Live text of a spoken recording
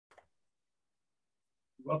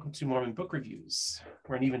Welcome to Mormon Book Reviews,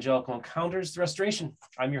 where an evangelical encounters the restoration.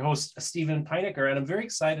 I'm your host, Stephen Pinecker, and I'm very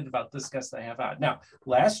excited about this guest I have on. Now,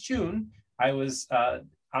 last June, I was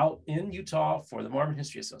out in Utah for the Mormon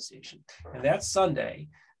History Association, and that Sunday,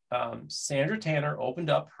 Sandra Tanner opened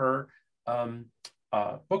up her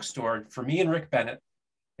bookstore for me and Rick Bennett,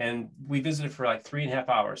 and we visited for like 3.5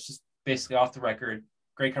 hours, just basically off the record,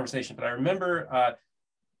 great conversation. But I remember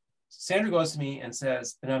Sandra goes to me and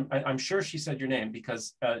says, and I'm sure she said your name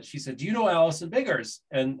because she said, "Do you know Allison Biggers?"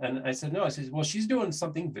 And I said, "No." I said, "Well, she's doing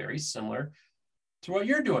something very similar to what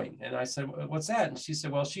you're doing." And I said, "What's that?" And she said,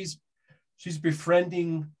 "Well, she's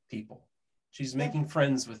befriending people. She's making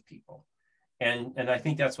friends with people." And I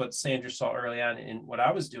think that's what Sandra saw early on in what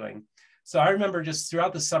I was doing. So I remember just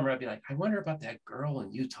throughout the summer, I'd be like, I wonder about that girl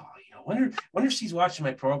in Utah. Wonder if she's watching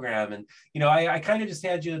my program. And I kind of just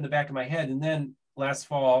had you in the back of my head. And then last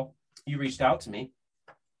fall, you reached out to me,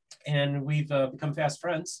 and we've become fast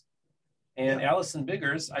friends. And Allison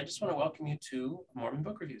Biggers, I just want to welcome you to Mormon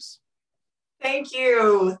Book Reviews. Thank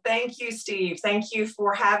you, Steve. Thank you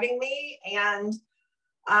for having me. And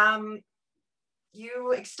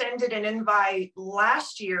you extended an invite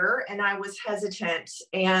last year, and I was hesitant.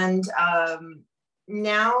 And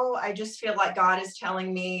now I just feel like God is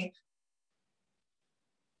telling me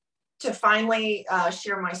to finally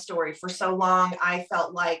share my story. For so long, I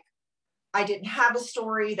felt like I didn't have a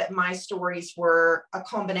story, that my stories were a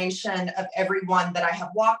combination of everyone that I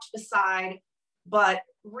have walked beside. But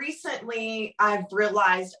recently I've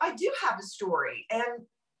realized I do have a story, and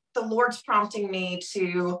the Lord's prompting me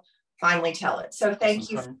to finally tell it. So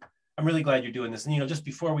thank you. I'm really glad you're doing this. And just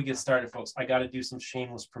before we get started, folks, I got to do some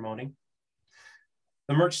shameless promoting.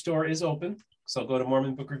 The merch store is open. So go to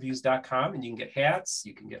MormonBookReviews.com and you can get hats.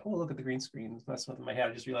 You can get, oh, look at the green screen. It's messing with my hat.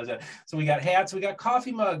 I just realized that. So we got hats. We got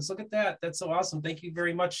coffee mugs. Look at that. That's so awesome. Thank you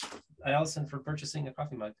very much, Allison, for purchasing a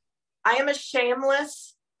coffee mug. I am a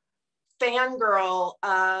shameless fangirl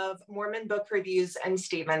of Mormon Book Reviews and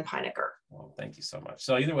Stephen Pinecker. Well, thank you so much.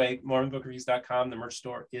 So either way, MormonBookReviews.com, the merch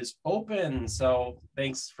store is open. So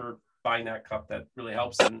thanks for buying that cup. That really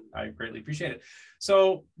helps, and I greatly appreciate it.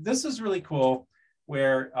 So this is really cool,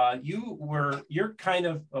 where you're kind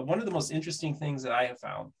of one of the most interesting things that I have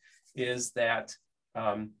found is that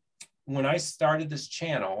when I started this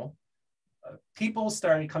channel, people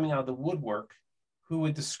started coming out of the woodwork who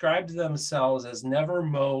would describe themselves as never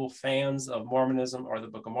Mo fans of Mormonism or the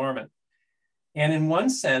Book of Mormon. And in one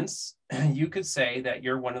sense, you could say that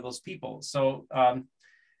you're one of those people. So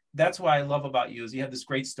that's what I love about you is you have this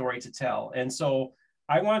great story to tell. And so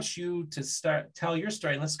I want you to tell your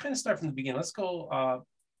story. And let's kind of start from the beginning. Let's go,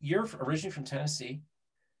 you're originally from Tennessee.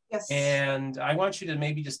 Yes. And I want you to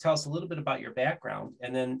maybe just tell us a little bit about your background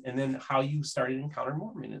and then how you started encountering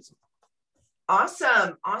Mormonism.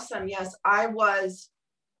 Awesome. Yes, I was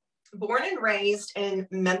born and raised in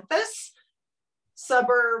Memphis.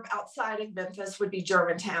 Suburb outside of Memphis would be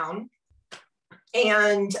Germantown.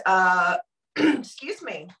 And excuse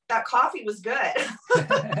me, that coffee was good.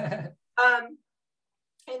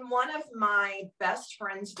 And one of my best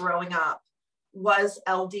friends growing up was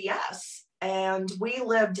LDS. And we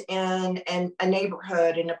lived in a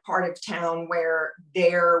neighborhood in a part of town where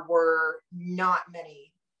there were not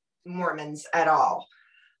many Mormons at all.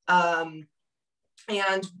 And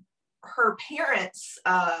her parents,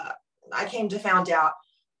 I came to find out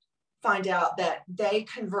that they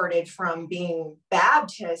converted from being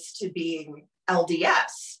Baptist to being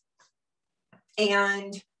LDS.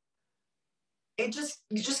 And it just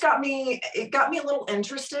got me a little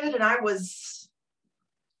interested, and I was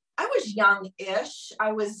young-ish.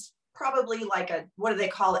 I was probably like what do they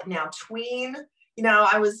call it now, tween.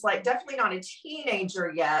 I was like definitely not a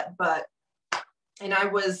teenager yet, and I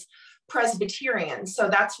was Presbyterian, so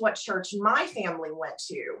that's what church my family went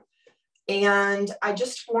to. And I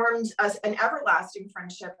just formed an everlasting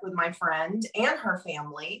friendship with my friend and her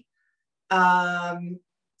family that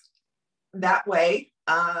way.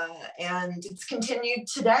 And it's continued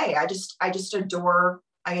today. I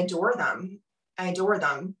adore them. I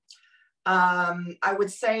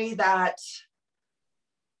would say that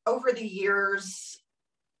over the years,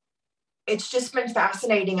 it's just been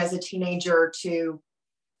fascinating as a teenager to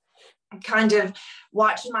kind of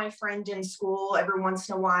watch my friend in school. Every once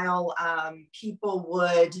in a while, people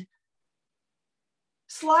would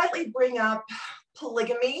slightly bring up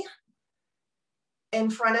polygamy in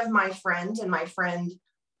front of my friend, and my friend,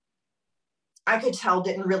 I could tell,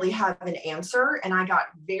 didn't really have an answer, and I got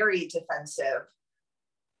very defensive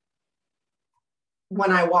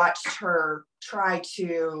when I watched her try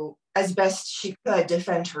to, as best she could,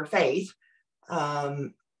 defend her faith.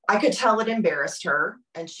 I could tell it embarrassed her,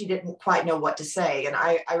 and she didn't quite know what to say. And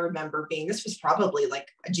I remember this was probably like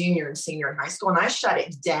a junior and senior in high school, and I shut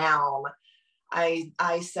it down.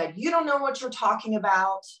 I said, you don't know what you're talking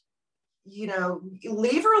about. You know,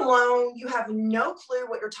 leave her alone. You have no clue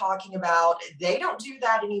what you're talking about. They don't do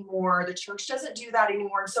that anymore. The church doesn't do that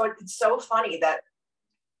anymore. And so it's so funny that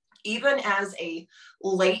even as a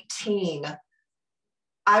late teen,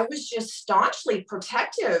 I was just staunchly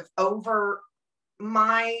protective over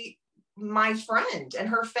my friend and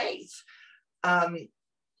her faith.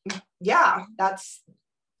 Yeah, that's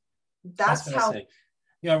how.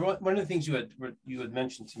 Yeah, one of the things you had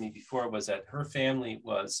mentioned to me before was that her family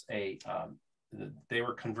was they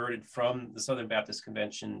were converted from the Southern Baptist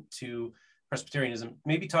Convention to Presbyterianism.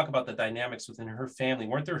 Maybe talk about the dynamics within her family.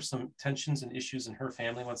 Weren't there some tensions and issues in her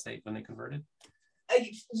family when they converted?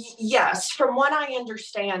 Yes, from what I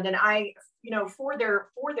understand, and I, for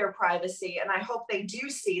their privacy, and I hope they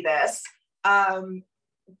do see this. I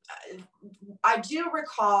do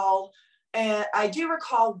recall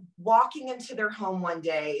walking into their home one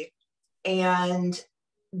day, and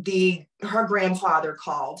her grandfather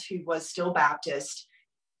called, who was still Baptist,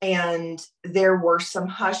 and there were some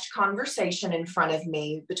hushed conversation in front of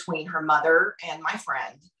me between her mother and my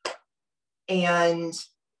friend. And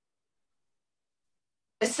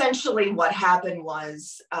essentially what happened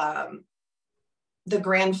was the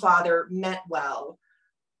grandfather meant well,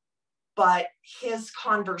 but his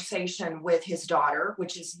conversation with his daughter,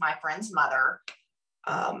 which is my friend's mother,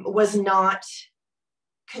 was not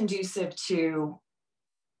conducive to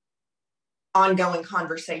ongoing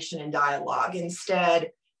conversation and dialogue.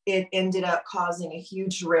 Instead, it ended up causing a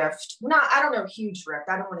huge rift. I don't know, huge rift.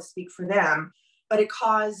 I don't want to speak for them, but it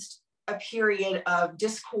caused a period of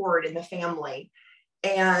discord in the family.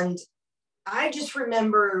 And I just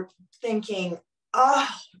remember thinking,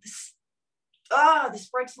 this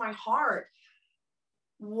breaks my heart.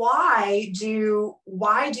 Why do,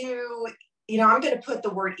 I'm going to put the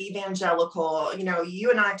word evangelical, you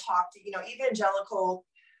and I talked, evangelical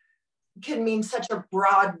can mean such a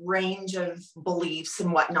broad range of beliefs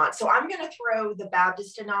and whatnot. So I'm going to throw the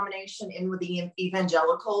Baptist denomination in with the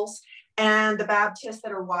evangelicals, and the Baptists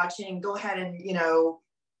that are watching, go ahead and,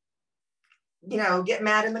 get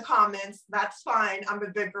mad in the comments. That's fine. I'm a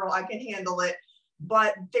big girl. I can handle it.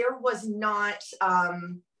 But there was not a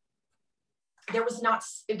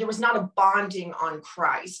bonding on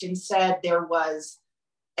Christ. Instead, there was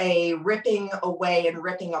a ripping away and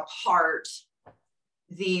ripping apart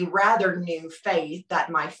the rather new faith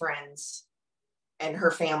that my friends and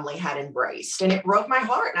her family had embraced. And it broke my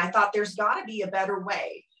heart. And I thought, there's got to be a better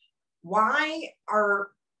way. Why are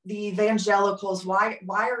the evangelicals, why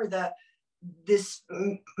are this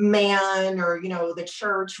man or, the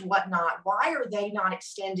church, whatnot, why are they not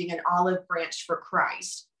extending an olive branch for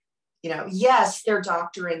Christ? Yes, their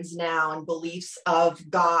doctrines now and beliefs of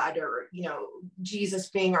God, or, Jesus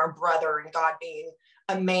being our brother and God being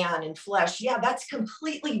a man in flesh. Yeah, that's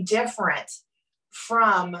completely different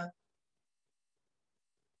from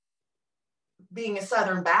being a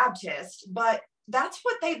Southern Baptist, but that's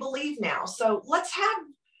what they believe now. So let's have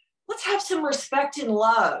some respect and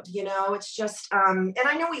love. It's just, and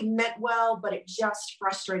I know he meant well, but it just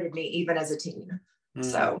frustrated me even as a teen.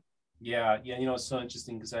 So. Yeah. It's so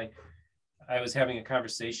interesting because I was having a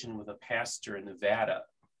conversation with a pastor in Nevada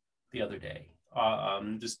the other day,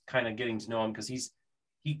 just kind of getting to know him because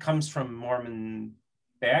he comes from Mormon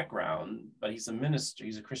background, but he's a minister.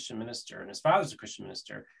 He's a Christian minister, and his father's a Christian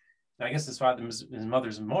minister. And I guess his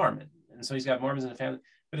mother's a Mormon, and so he's got Mormons in the family.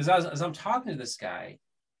 But as I'm talking to this guy,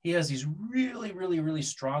 he has these really, really, really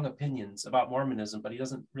strong opinions about Mormonism, but he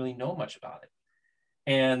doesn't really know much about it.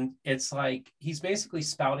 And it's like he's basically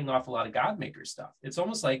spouting off a lot of God-maker stuff. It's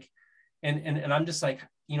almost like, and I'm just like,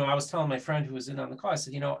 I was telling my friend who was in on the call, I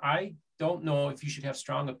said, I don't know if you should have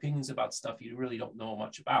strong opinions about stuff you really don't know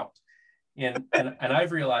much about. And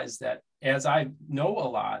I've realized that as I know a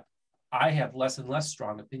lot, I have less and less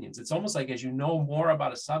strong opinions. It's almost like as you know more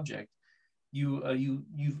about a subject,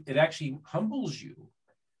 it actually humbles you.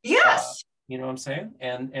 Yes. You know what I'm saying?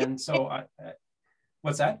 And so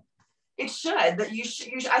what's that? It should, that you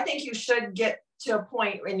should, I think you should get to a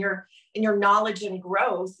point in your knowledge and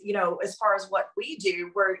growth, as far as what we do,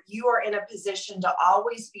 where you are in a position to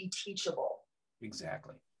always be teachable.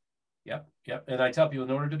 Exactly. Yep. And I tell people,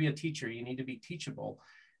 in order to be a teacher, you need to be teachable.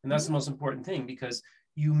 And that's the most important thing, because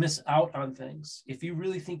you miss out on things. If you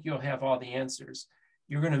really think you'll have all the answers,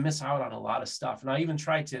 you're going to miss out on a lot of stuff. And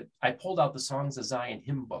I pulled out the Songs of Zion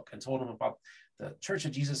hymn book and told them about the Church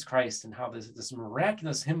of Jesus Christ and how this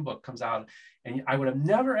miraculous hymn book comes out. And I would have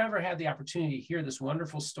never, ever had the opportunity to hear this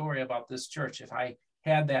wonderful story about this church if I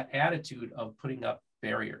had that attitude of putting up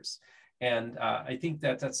barriers. And I think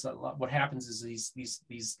that that's a lot, what happens is these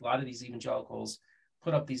a lot of these evangelicals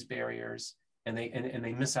put up these barriers, and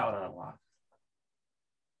they miss out on a lot.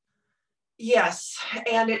 Yes,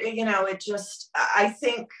 and it just, I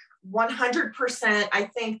think 100%. I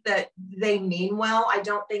think that they mean well. I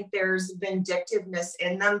don't think there's vindictiveness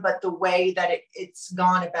in them, but the way that it's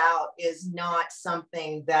gone about is not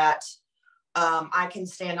something that I can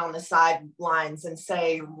stand on the sidelines and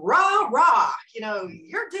say, rah, rah,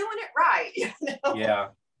 you're doing it right. Yeah.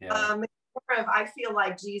 I feel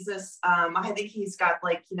like Jesus, I think he's got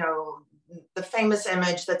the famous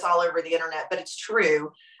image that's all over the internet, but it's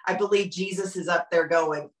true. I believe Jesus is up there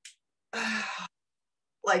going, oh,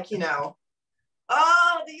 do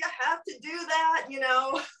you have to do that?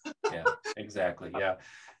 Yeah, exactly. Yeah,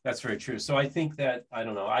 that's very true. So I think that, I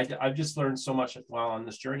don't know, I've just learned so much while on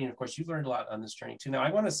this journey. And of course, you've learned a lot on this journey too. Now,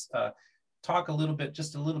 I want to talk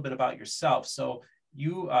just a little bit about yourself. So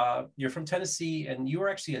you're from Tennessee, and you were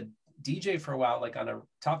actually a DJ for a while, like on a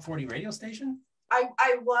top 40 radio station. I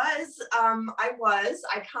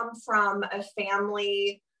come from a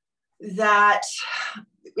family that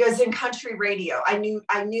was in country radio. I knew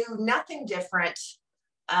nothing different.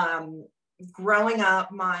 Growing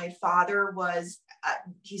up, my father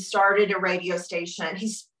he started a radio station.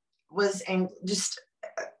 He was just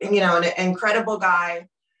an incredible guy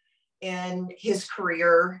in his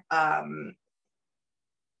career.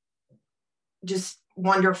 Just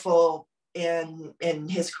wonderful in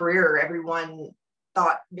his career. Everyone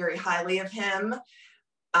thought very highly of him.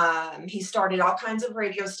 He started all kinds of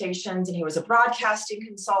radio stations, and he was a broadcasting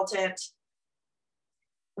consultant.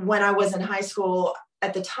 When I was in high school,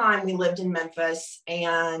 at the time, we lived in Memphis,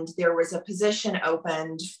 and there was a position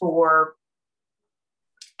opened for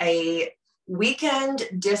a weekend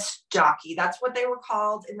disc jockey. That's what they were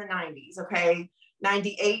called in the 90s, okay?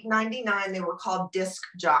 98, 99, they were called disc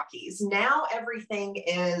jockeys. Now everything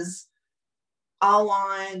is all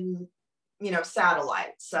on,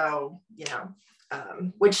 satellite. So,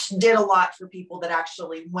 which did a lot for people that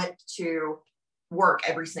actually went to work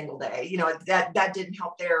every single day. That didn't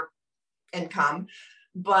help their income,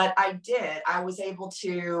 but I was able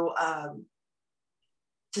to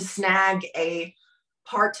snag a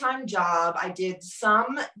part-time job. I did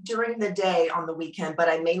some during the day on the weekend, but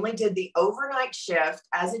I mainly did the overnight shift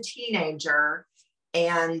as a teenager,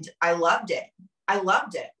 and I loved it.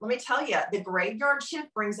 Let me tell you, the graveyard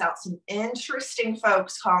shift brings out some interesting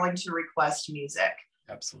folks calling to request music.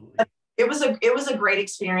 Absolutely. It was a great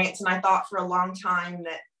experience, and I thought for a long time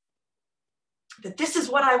that this is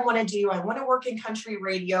what I want to do. I want to work in country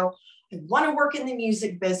radio. I want to work in the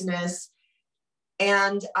music business.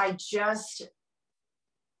 And I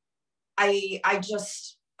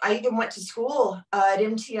even went to school at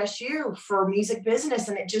MTSU for music business,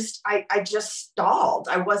 and I just stalled.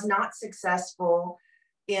 I was not successful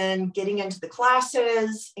in getting into the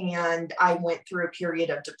classes, and I went through a period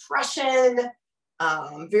of depression,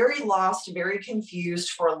 very lost, very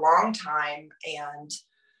confused for a long time. And,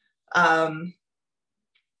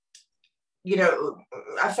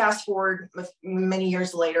 I fast forward many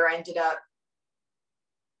years later, I ended up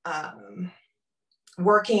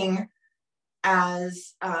working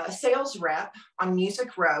as a sales rep on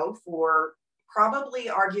Music Row for probably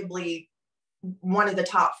arguably one of the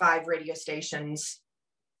top 5 radio stations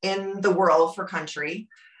in the world for country.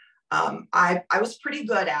 I was pretty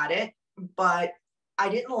good at it, but I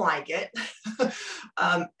didn't like it.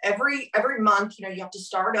 Every month, you have to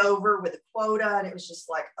start over with a quota, and it was just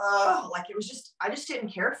I just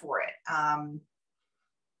didn't care for it.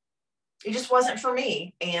 It just wasn't for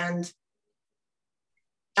me. And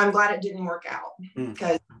I'm glad it didn't work out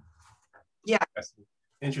because, yeah.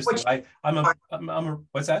 Interesting. I'm a,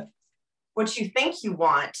 what's that? What you think you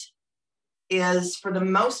want is, for the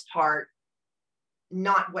most part,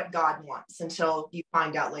 not what God wants until you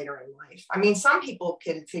find out later in life. I mean, some people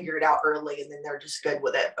can figure it out early and then they're just good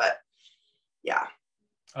with it, but yeah.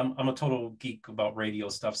 I'm a total geek about radio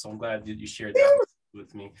stuff, so I'm glad that you shared that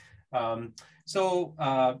with me. So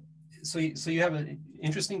you have an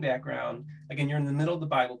interesting background. Again, you're in the middle of the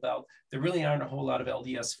Bible Belt. There really aren't a whole lot of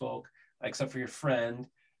LDS folk, except for your friend.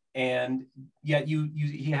 And yet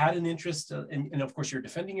he had an interest, and of course you're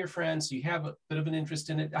defending your friend, so you have a bit of an interest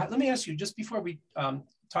in it. Let me ask you, just before we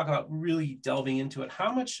talk about really delving into it,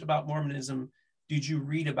 how much about Mormonism did you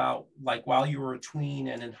read about, like while you were a tween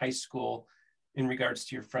and in high school, in regards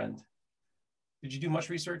to your friend? Did you do much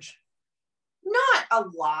research? Not a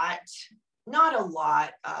lot. Not a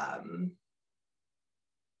lot.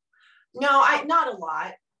 Not a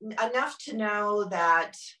lot. Enough to know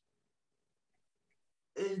that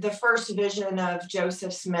the first vision of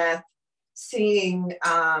Joseph Smith, seeing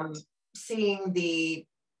the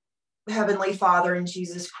Heavenly Father and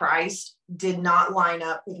Jesus Christ did not line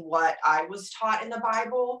up with what I was taught in the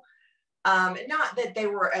Bible. Not that they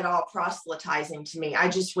were at all proselytizing to me. I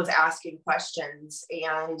just was asking questions,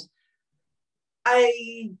 and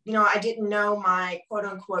I didn't know my quote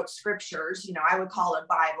unquote scriptures. I would call it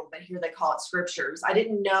Bible, but here they call it scriptures. I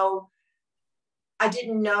knew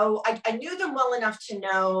them well enough to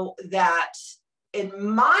know that,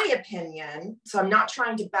 in my opinion, so I'm not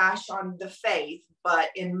trying to bash on the faith, but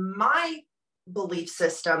in my belief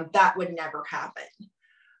system, that would never happen.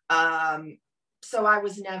 So I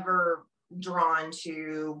was never drawn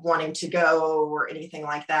to wanting to go or anything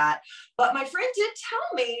like that. But my friend did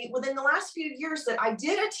tell me within the last few years that I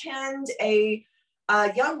did attend a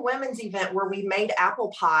young women's event where we made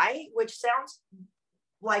apple pie, which sounds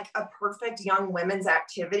like a perfect young women's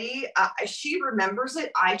activity. She remembers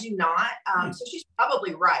it. I do not. So she's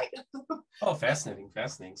probably right. Oh, fascinating.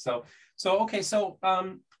 So okay. So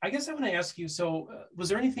I guess I want to ask you. So was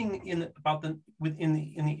there anything in the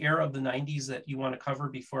era of the 90s that you want to cover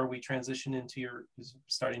before we transition into your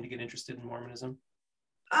starting to get interested in Mormonism?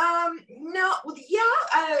 No.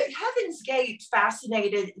 Heaven's Gate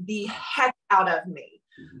fascinated the heck out of me.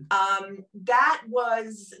 That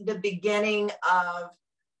was the beginning of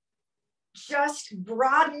just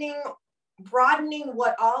broadening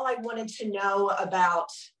what all I wanted to know about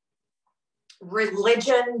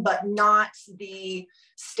religion, but not the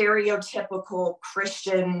stereotypical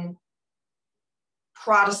Christian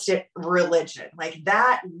Protestant religion. Like,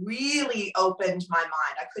 that really opened my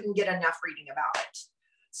mind. I couldn't get enough reading about it.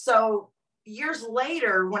 So years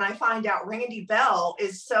later, when I find out Randy Bell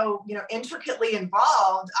is so, intricately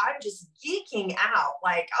involved, I'm just geeking out.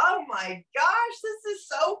 Like, oh my gosh, this is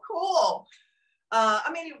so cool.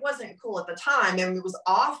 It wasn't cool at the time. It was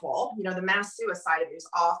awful. The mass suicide of it was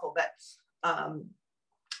awful. But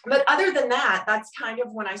other than that, that's kind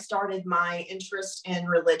of when I started my interest in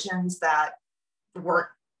religions that weren't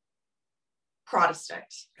Protestant.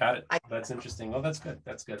 Got it. That's interesting. Oh, that's good.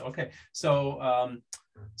 Okay. So,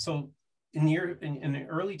 in the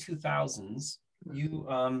early 2000s, you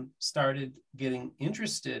started getting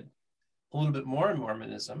interested a little bit more in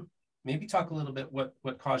Mormonism. Maybe talk a little bit what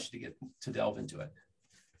caused you to delve into it.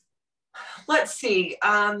 Let's see.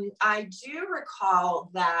 I do recall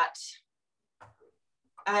that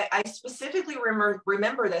I specifically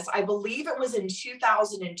remember this. I believe it was in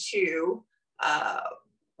 2002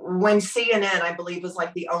 when CNN, I believe, was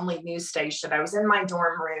like the only news station. I was in my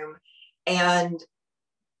dorm room and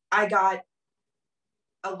I got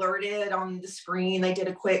alerted on the screen. They did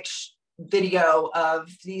a quick video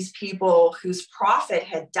of these people whose prophet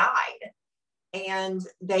had died, and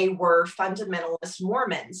they were fundamentalist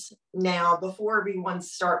Mormons. Now, before everyone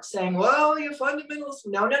starts saying, "Well, you fundamentalists,"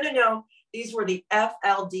 no. These were the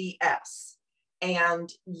FLDS.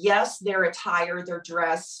 And yes, their attire, their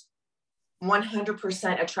dress,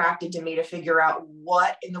 100% attracted to me to figure out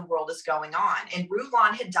what in the world is going on. And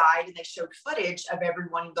Rulon had died, and they showed footage of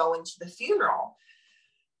everyone going to the funeral.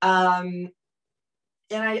 And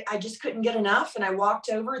I just couldn't get enough. And I walked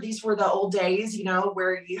over. These were the old days,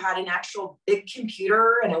 where you had an actual big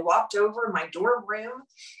computer. And I walked over in my dorm room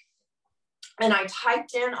and I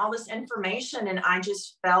typed in all this information, and I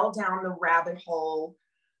just fell down the rabbit hole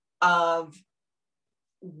of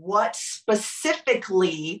what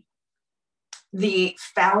specifically the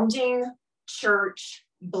founding church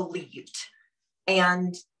believed.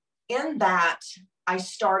 And in that, I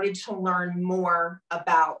started to learn more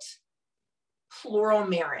about plural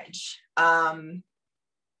marriage. I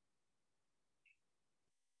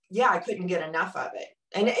couldn't get enough of it.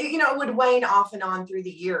 And it would wane off and on through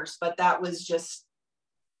the years, but that was just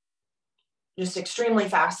extremely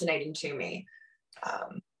fascinating to me.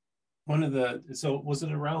 So was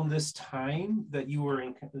it around this time that you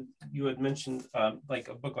had mentioned like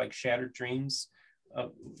a book like Shattered Dreams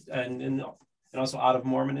and also Out of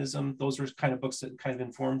Mormonism? Those were kind of books that kind of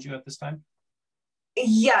informed you at this time?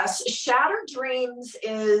 Yes. Shattered Dreams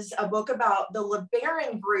is a book about the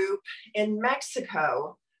LeBaron group in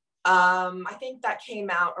Mexico. I think that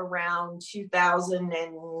came out around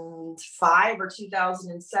 2005 or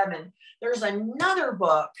 2007. There's another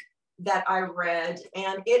book that I read,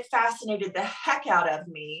 and it fascinated the heck out of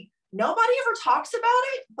me. Nobody ever talks about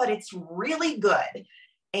it, but it's really good.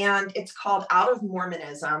 And it's called Out of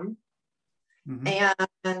Mormonism.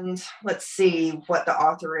 And let's see what the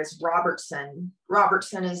author is. Robertson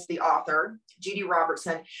is the author, Judy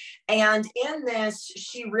Robertson. And in this,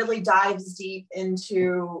 she really dives deep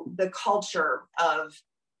into the culture of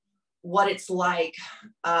what it's like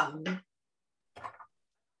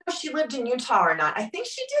if she lived in Utah or not. I think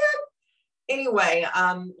she did. Anyway,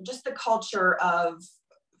 just the culture of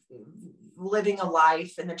living a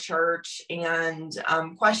life in the church and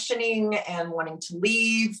questioning and wanting to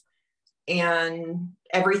leave and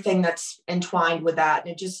everything that's entwined with that.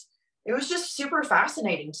 And it was just super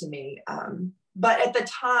fascinating to me. But at the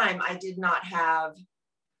time, I did not have,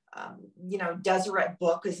 Deseret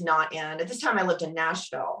Book was not in. At this time, I lived in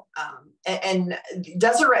Nashville. And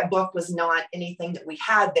Deseret Book was not anything that we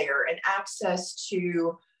had there. And access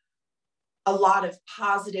to a lot of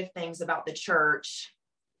positive things about the church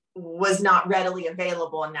was not readily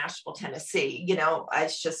available in Nashville, Tennessee.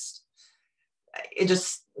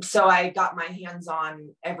 So I got my hands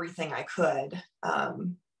on everything I could.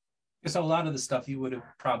 So a lot of the stuff you would have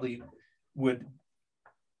probably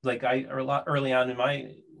or a lot early on in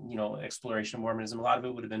my, exploration of Mormonism, a lot of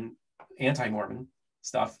it would have been anti-Mormon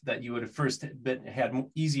stuff that you would have first had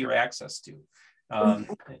easier access to. And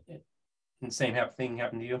the same thing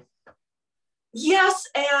happened to you? Yes,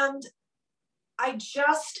 and I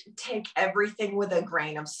just take everything with a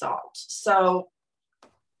grain of salt. So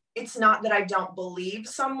it's not that I don't believe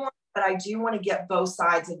someone, but I do want to get both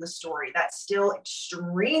sides of the story. That's still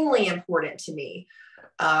extremely important to me.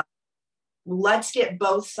 Let's get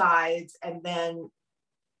both sides. And then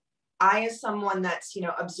I, as someone that's,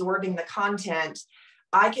 absorbing the content,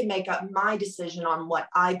 I can make up my decision on what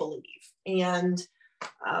I believe. And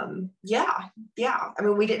yeah. I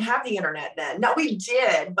mean, we didn't have the internet then. No, we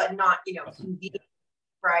did, but not, convenient,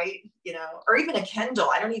 right? Or even a Kindle.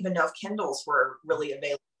 I don't even know if Kindles were really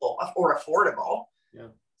available or affordable. Yeah.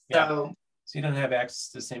 So you don't have access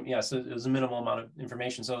to the same. Yeah. So it was a minimal amount of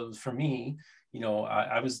information. So for me,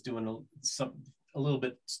 I was doing a little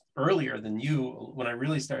bit earlier than you when I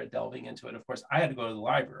really started delving into it. Of course, I had to go to the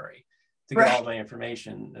library to get all my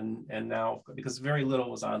information, and now, because very little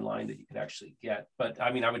was online that you could actually get. But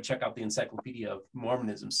I mean, I would check out the Encyclopedia of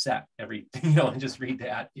Mormonism set every, and just read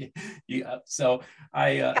that. So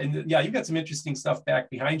you got some interesting stuff back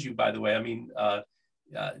behind you, by the way. I mean,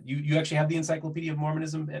 you actually have the Encyclopedia of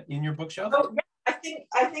Mormonism in your bookshelf? Oh yeah,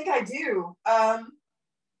 I think I do.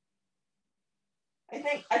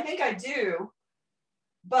 I think I do,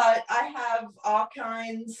 but I have all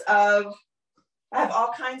kinds of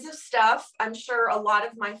stuff. I'm sure a lot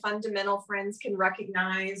of my fundamental friends can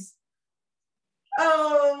recognize.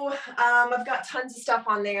 I've got tons of stuff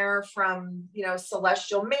on there from,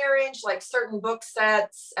 celestial marriage, like certain book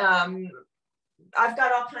sets. I've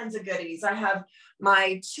got all kinds of goodies. I have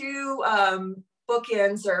my two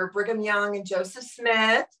bookends are Brigham Young and Joseph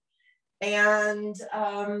Smith. And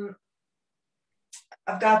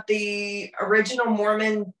I've got the original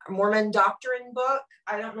Mormon doctrine book.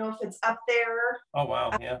 I don't know if it's up there. Oh,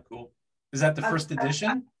 wow. Yeah, cool. Is that the first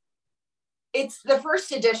edition? It's the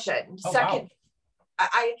first edition. Oh, Second. Wow.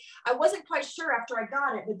 I wasn't quite sure after I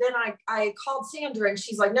got it, but then I called Sandra and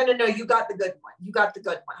she's like, no, you got the good one. You got the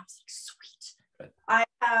good one. I was like, sweet. Good. I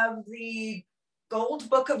have the Gold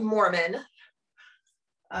Book of Mormon.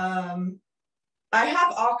 I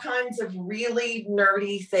have all kinds of really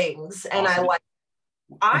nerdy things, and awesome.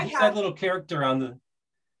 I have that little character on the.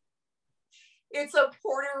 It's a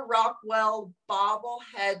Porter Rockwell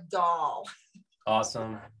bobblehead doll.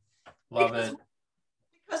 Awesome, love it.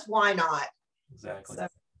 Because why not? Exactly. So,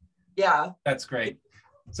 yeah, that's great.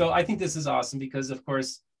 So I think this is awesome because, of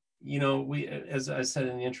course, we, as I said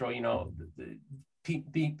in the intro,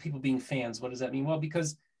 people being fans. What does that mean? Well,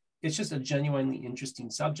 because it's just a genuinely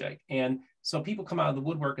interesting subject, and so people come out of the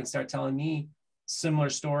woodwork and start telling me similar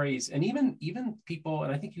stories, and even people,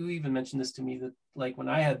 and I think you even mentioned this to me, that like when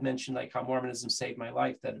I had mentioned like how Mormonism saved my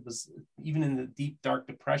life, that it was even in the deep dark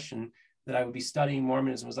depression that I would be studying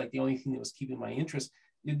Mormonism was like the only thing that was keeping my interest.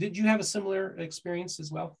 Did you have a similar experience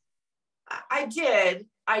as well? I did.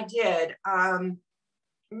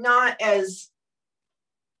 Not as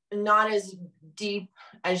deep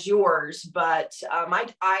as yours, but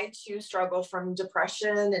I too struggle from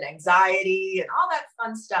depression and anxiety and all that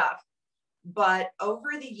fun stuff. But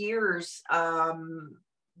over the years,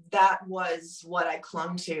 that was what I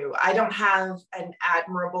clung to. I don't have an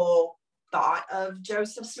admirable thought of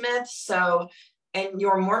Joseph Smith. So, and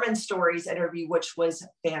your Mormon Stories interview, which was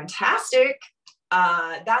fantastic,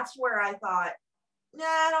 that's where I thought, nah,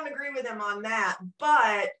 I don't agree with him on that.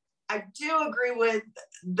 But I do agree with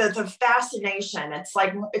the fascination. It's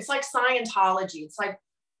like Scientology. It's like,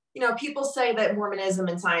 people say that Mormonism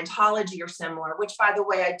and Scientology are similar, which, by the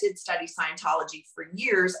way, I did study Scientology for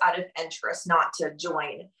years out of interest, not to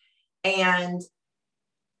join. And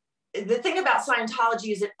the thing about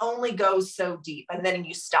Scientology is it only goes so deep and then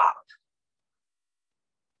you stop.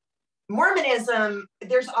 Mormonism,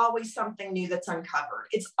 there's always something new that's uncovered.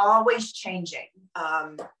 It's always changing.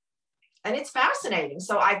 And it's fascinating.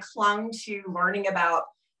 So I clung to learning about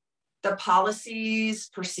the policies,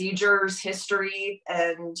 procedures, history,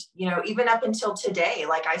 and, you know, even up until today,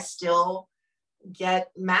 like I still get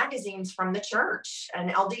magazines from the church and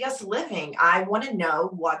LDS Living. I want to know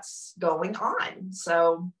what's going on.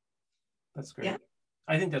 So that's great. Yeah.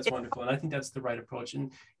 I think that's wonderful. And I think that's the right approach.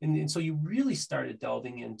 And so you really started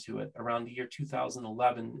delving into it around the year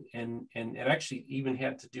 2011, and it actually even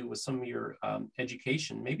had to do with some of your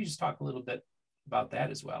education. Maybe just talk a little bit about that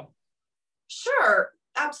as well. Sure.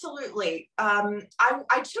 Absolutely.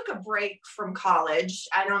 I took a break from college.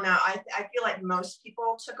 I don't know. I feel like most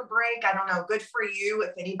people took a break. I don't know. Good for you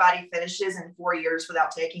if anybody finishes in 4 years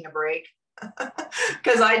without taking a break,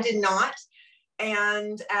 because I did not.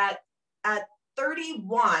 And at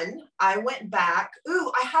 31, I went back.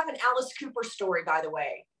 Ooh, I have an Alice Cooper story, by the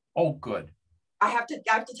way. Oh, good. I have to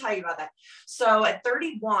tell you about that. So at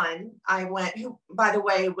 31, I went, who, by the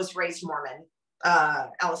way, was raised Mormon,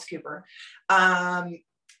 Alice Cooper.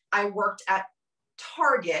 I worked at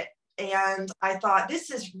Target, and I thought, this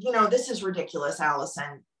is ridiculous,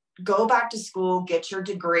 Allison. Go back to school, get your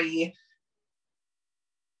degree,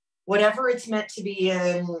 whatever it's meant to be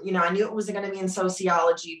in. You know, I knew it wasn't going to be in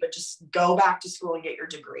sociology, but just go back to school and get your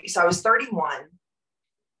degree. So I was 31,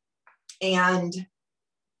 and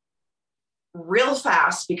real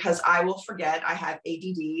fast, because I will forget, I have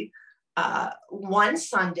ADD. One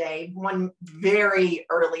Sunday, one very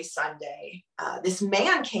early Sunday, this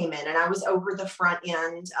man came in, and I was over the front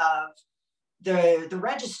end of the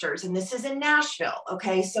registers, and this is in Nashville.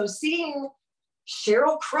 Okay, so seeing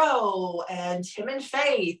Sheryl Crow and Tim and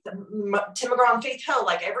Faith, Tim McGraw and Faith Hill,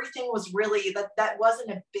 like everything was really, that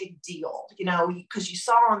wasn't a big deal, you know, because you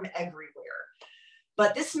saw them everywhere.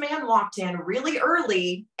 But this man walked in really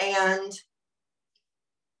early, and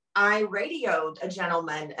I radioed a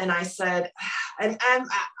gentleman, and I said, and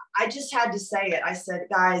I just had to say it. I said,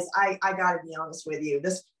 guys, I got to be honest with you.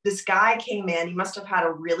 This guy came in. He must have had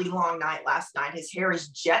a really long night last night. His hair is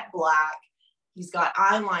jet black. He's got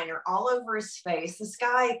eyeliner all over his face. This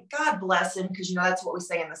guy, God bless him, because, you know, that's what we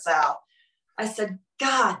say in the South. I said,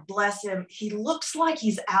 God bless him. He looks like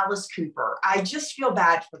he's Alice Cooper. I just feel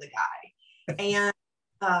bad for the guy. And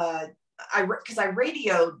because I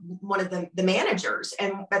radioed one of the managers,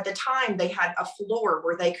 and at the time they had a floor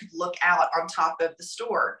where they could look out on top of the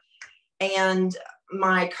store. And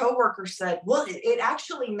my coworker said, well, it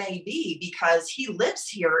actually may be, because he lives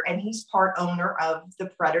here and he's part owner of the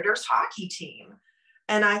Predators hockey team.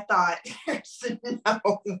 And I thought, there's no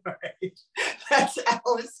way that's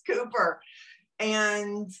Alice Cooper.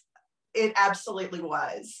 And it absolutely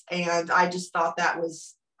was. And I just thought that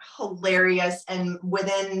was hilarious. And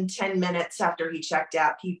within 10 minutes after he checked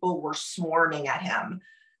out, people were swarming at him.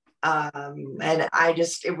 And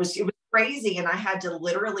it was crazy. And I had to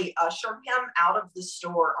literally usher him out of the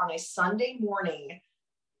store on a Sunday morning.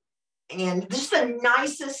 And just the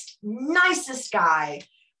nicest guy.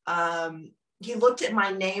 He looked at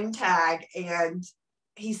my name tag, and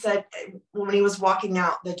he said, when he was walking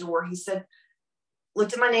out the door, he said,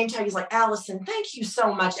 looked at my name tag. He's like, Allison, thank you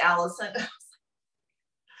so much, Allison.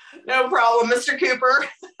 No problem, Mr. Cooper.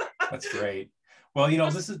 That's great. Well, you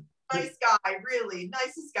know, this is nice guy, really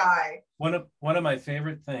nicest guy. One of my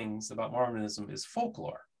favorite things about Mormonism is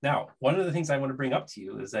folklore. Now, one of the things I want to bring up to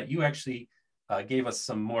you is that you actually gave us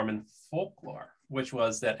some Mormon folklore, which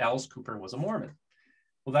was that Alice Cooper was a Mormon.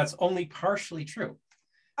 Well, that's only partially true.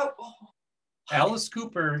 Oh. Alice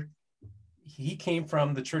Cooper, he came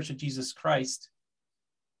from the Church of Jesus Christ,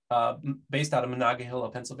 based out of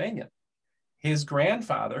Monongahela, Pennsylvania. His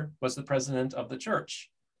grandfather was the president of the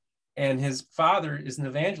church, and his father is an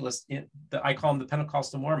evangelist. I call them the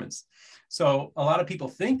Pentecostal Mormons. So a lot of people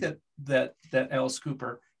think that Alice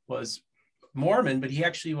Cooper was Mormon, but he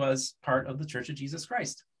actually was part of the Church of Jesus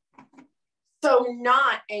Christ. So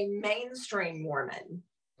not a mainstream Mormon,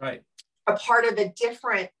 right? A part of a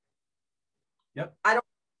different. Yep. I don't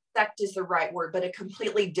think sect is the right word, but a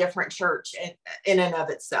completely different church in and of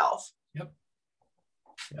itself. Yep.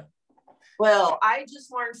 Yeah. Well, I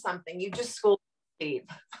just learned something. You just schooled Steve.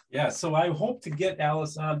 Yeah, so I hope to get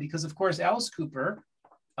Alice on, because of course Alice Cooper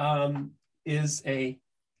is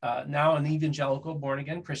now an evangelical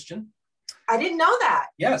born-again Christian. I didn't know that.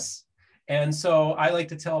 Yes. And so I like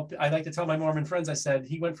to tell my Mormon friends, I said,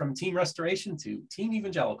 he went from Team Restoration to Team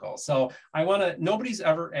Evangelical. So nobody's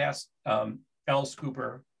ever asked Alice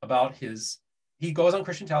Cooper about he goes on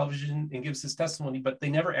Christian television and gives his testimony, but they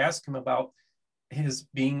never ask him about his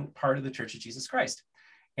being part of the Church of Jesus Christ.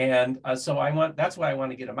 And so that's why I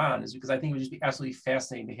want to get him on, is because I think it would just be absolutely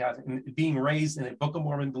fascinating to have him being raised in a Book of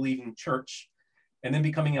Mormon believing church, and then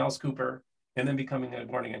becoming Alice Cooper, and then becoming a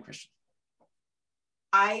born again Christian.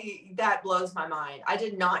 That blows my mind. I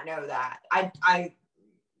did not know that.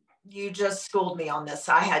 You just schooled me on this.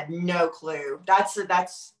 I had no clue.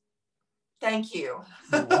 Thank you.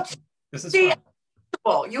 This is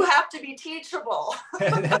fun. You have to be teachable.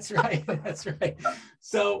 That's right. That's right.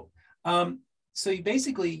 So, so you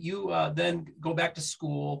basically, then go back to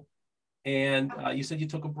school, and you said you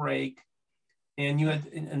took a break, and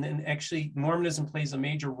then actually Mormonism plays a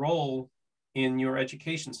major role in your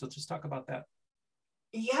education. So just talk about that.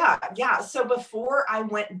 Yeah. So before I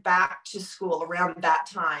went back to school, around that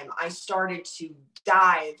time, I started to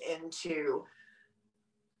dive into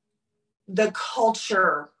the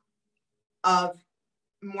culture of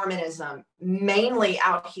Mormonism, mainly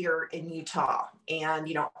out here in Utah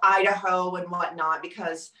and, Idaho and whatnot,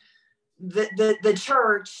 because the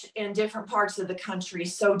church in different parts of the country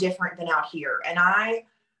is so different than out here. And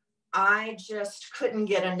I just couldn't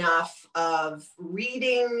get enough of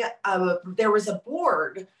reading. There was a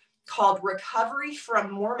board called Recovery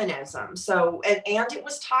from Mormonism. So, and it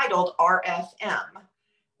was titled RFM,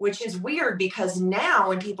 which is weird because now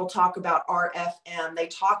when people talk about RFM, they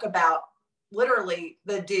talk about literally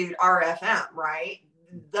the dude RFM, right?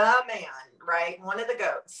 The man, right? One of the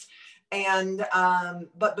goats. And,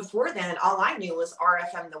 but before then, all I knew was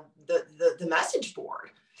RFM, the message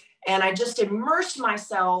board. And I just immersed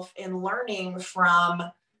myself in learning from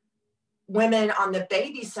women on the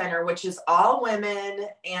baby center, which is all women.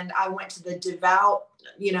 And I went to the devout,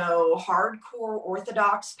 hardcore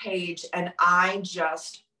Orthodox page, and I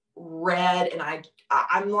just read, and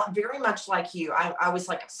I'm very much like you. I was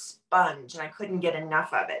like a sponge, and I couldn't get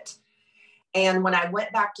enough of it. And when I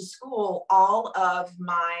went back to school,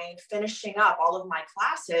 finishing up all of my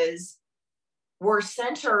classes were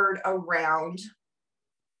centered around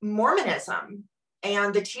Mormonism,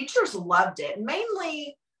 and the teachers loved it.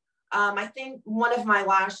 Mainly, I think one of my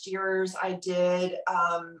last years, I did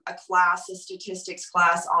a statistics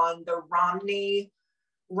class on the Romney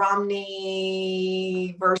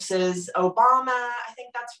versus Obama. I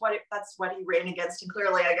think that's what he ran against. And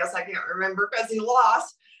clearly, I guess I can't remember because he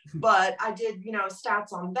lost. But I did,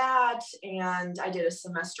 stats on that, and I did a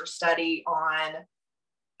semester study on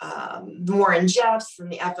Warren Jeffs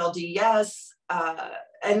and the FLDS.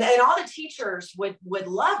 And all the teachers would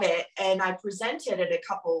love it. And I presented at a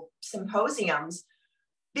couple symposiums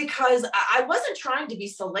because I wasn't trying to be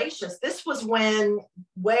salacious. This was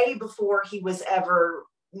way before he was ever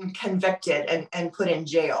convicted and put in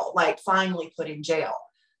jail, like finally put in jail.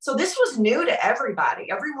 So this was new to everybody.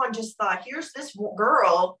 Everyone just thought, here's this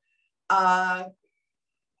girl coming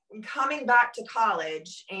back to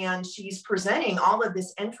college, and she's presenting all of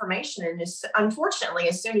this information. And unfortunately,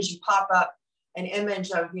 as soon as you pop up an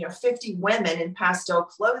image of 50 women in pastel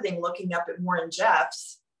clothing looking up at Warren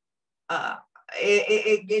Jeffs,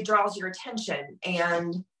 it draws your attention.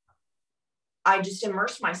 And I just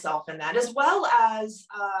immersed myself in that, as well as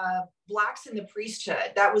Blacks in the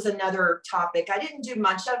priesthood. That was another topic. I didn't do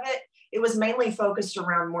much of it. It was mainly focused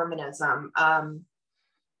around Mormonism. I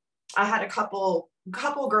had a couple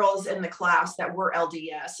girls in the class that were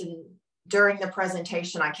LDS, and during the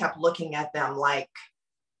presentation, I kept looking at them like,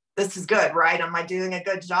 this is good, right? Am I doing a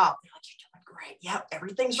good job? They're like, you're doing great. Yep,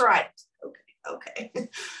 everything's right. Okay.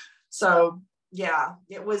 So yeah,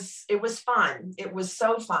 it was fun. It was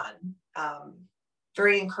so fun.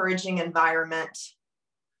 Very encouraging environment.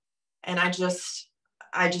 And I just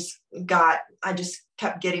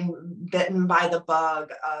kept getting bitten by the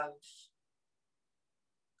bug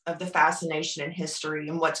of the fascination in history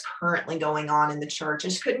and what's currently going on in the church. I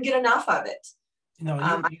just couldn't get enough of it.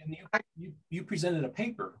 You presented a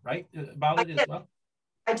paper, right, about it as well?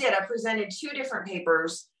 I did. I presented 2 different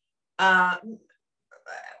papers.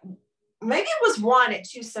 Maybe it was one at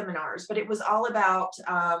 2 seminars, but it was all about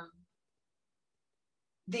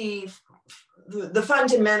the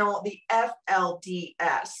fundamental, the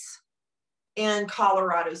FLDS in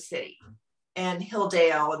Colorado City and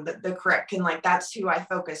Hilldale and the Creek, and like that's who I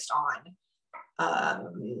focused on.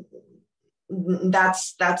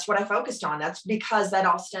 That's what I focused on. That's because that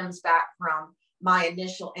all stems back from my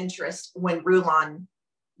initial interest when Rulon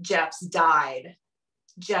Jeffs died,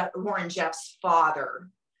 Warren Jeffs' father.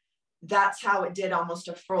 That's how it did almost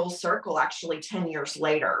a full circle, actually 10 years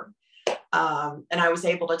later. And I was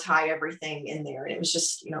able to tie everything in there. And it was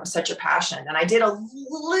just, such a passion. And I did a little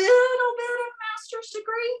bit of master's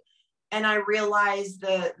degree. And I realized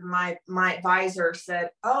that my advisor said,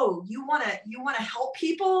 oh, you want to help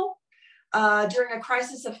people during a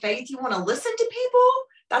crisis of faith? You want to listen to people?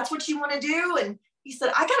 that's what you want to do? And he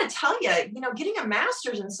said, I got to tell you, getting a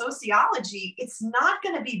master's in sociology, it's not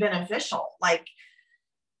going to be beneficial. Like,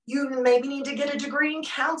 you maybe need to get a degree in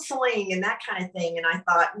counseling and that kind of thing. And I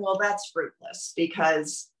thought, well, that's fruitless,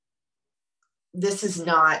 because this is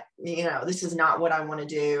not what I want to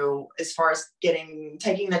do as far as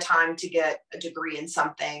taking the time to get a degree in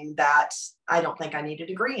something that I don't think I need a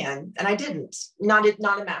degree in. And I didn't, not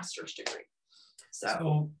a master's degree.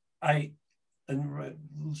 So and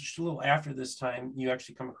just a little after this time, you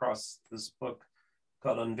actually come across this book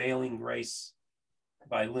called Unveiling Grace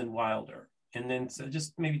by Lynn Wilder. And then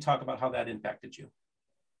just maybe talk about how that impacted you.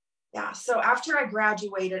 Yeah. So after I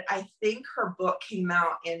graduated, I think her book came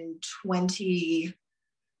out in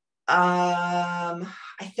I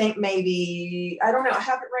think maybe, I don't know. I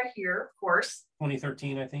have it right here, of course.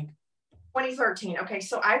 2013, I think. 2013. Okay.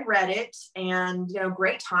 So I read it, and,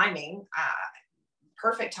 great timing,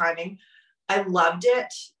 perfect timing. I loved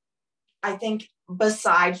it. I think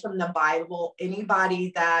beside from the Bible,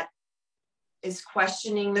 anybody that is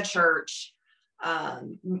questioning the church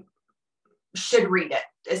should read it,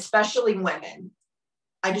 especially women.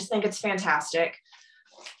 I just think it's fantastic.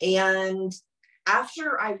 And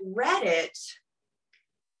after I read it,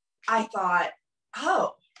 I thought,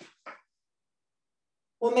 oh,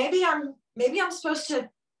 well, maybe I'm supposed to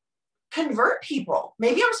convert people.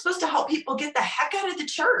 Maybe I'm supposed to help people get the heck out of the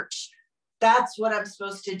church. That's what I'm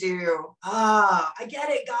supposed to do. I get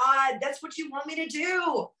it, God. That's what you want me to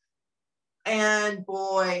do. And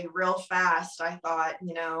boy, real fast, I thought,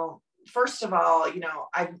 first of all,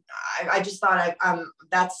 I just thought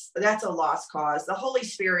that's a lost cause. The Holy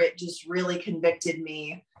Spirit just really convicted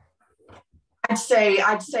me. I'd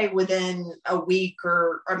say within a week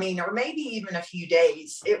or maybe even a few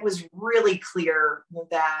days, it was really clear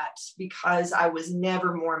that because I was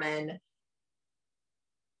never Mormon,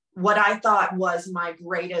 what I thought was my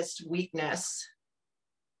greatest weakness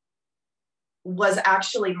was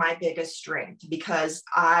actually my biggest strength, because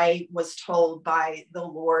I was told by the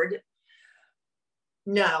Lord,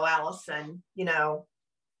 no, Allison,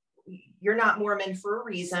 you're not Mormon for a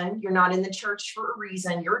reason. You're not in the church for a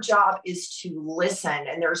reason. Your job is to listen,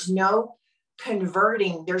 and there's no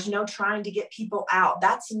converting. There's no trying to get people out.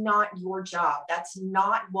 That's not your job. That's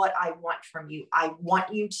not what I want from you. I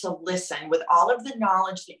want you to listen with all of the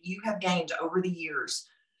knowledge that you have gained over the years,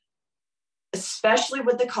 especially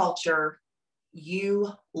with the culture.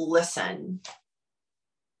 You listen.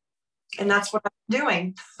 And that's what I'm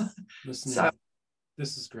doing. Listening. So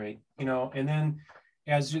this is great. And then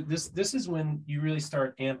this is when you really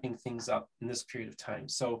start amping things up in this period of time.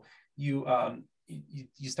 So you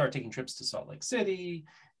start taking trips to Salt Lake City.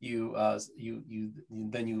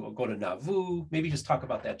 Then you go to Nauvoo. Maybe just talk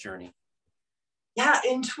about that journey. Yeah,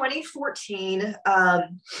 in 2014, I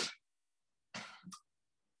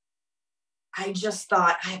just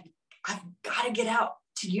thought I've got to get out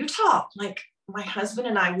to Utah. Like, my husband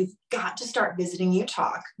and I, we've got to start visiting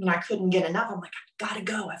Utah. I couldn't get enough. I'm like, I've got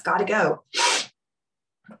to go.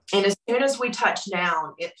 And as soon as we touched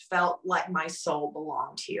down, it felt like my soul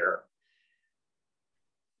belonged here.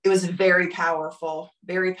 It was a very powerful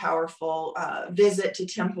visit to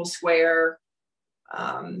Temple Square.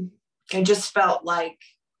 It just felt like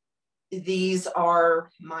these are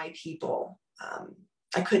my people.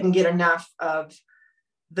 I couldn't get enough of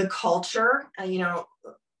the culture.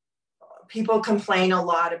 People complain a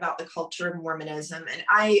lot about the culture of Mormonism, and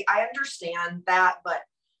I understand that, but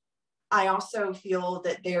I also feel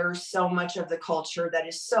that there's so much of the culture that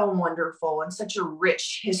is so wonderful and such a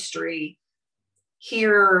rich history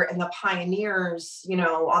here, and the pioneers,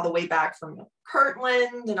 all the way back from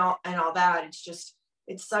Kirtland and all that.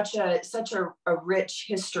 It's such a rich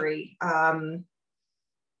history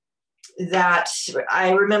that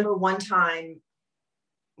I remember one time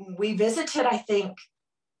we visited, I think,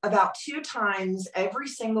 about 2 times every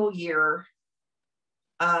single year.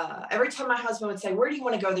 Every time my husband would say, where do you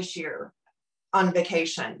want to go this year on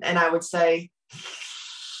vacation? And I would say,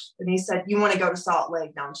 and he said, you want to go to Salt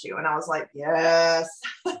Lake, don't you? And I was like, yes.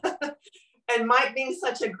 And Mike being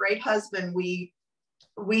such a great husband, we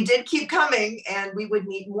did keep coming, and we would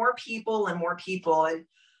meet more people and more people. And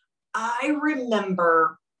I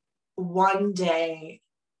remember one day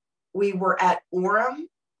we were at Orem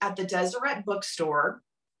at the Deseret bookstore,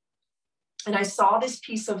 and I saw this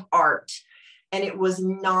piece of art, and it was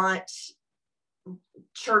not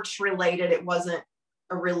church related. It wasn't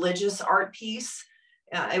a religious art piece.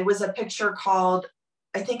 It was a picture called,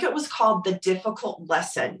 I think it was called The Difficult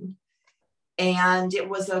Lesson. And it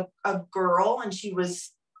was a girl, and she was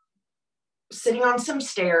sitting on some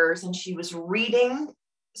stairs, and she was reading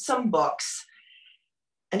some books.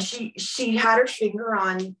 And she had her finger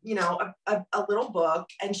on, you know, a little book,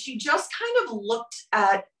 and she just kind of looked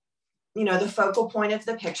at, you know, the focal point of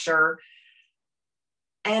the picture.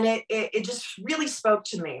 And it just really spoke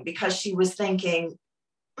to me, because she was thinking,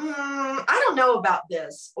 I don't know about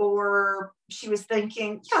this. Or she was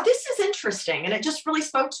thinking, yeah, this is interesting. And it just really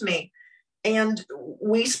spoke to me. And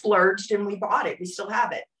we splurged and we bought it. We still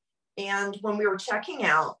have it. And when we were checking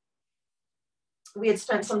out, we had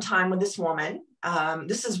spent some time with this woman.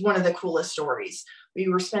 This is one of the coolest stories. We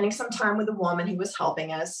were spending some time with a woman who was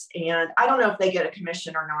helping us. And I don't know if they get a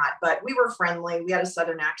commission or not, but we were friendly. We had a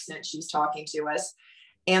Southern accent. She was talking to us.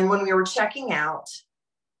 And when we were checking out,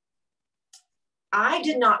 I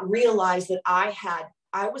did not realize that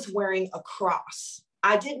I was wearing a cross.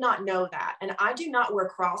 I did not know that. And I do not wear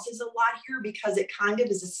crosses a lot here, because it kind of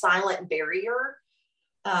is a silent barrier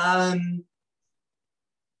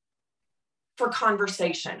for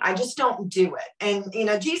conversation. I just don't do it. And, you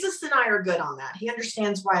know, Jesus and I are good on that. He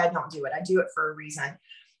understands why I don't do it. I do it for a reason.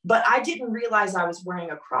 But I didn't realize I was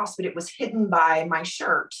wearing a cross, but it was hidden by my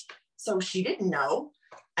shirt. So she didn't know.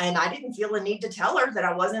 And I didn't feel a need to tell her that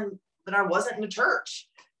I wasn't in the church.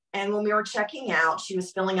 And when we were checking out, she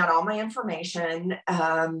was filling out all my information.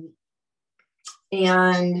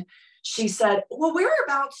 And she said, well,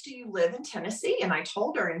 whereabouts do you live in Tennessee? And I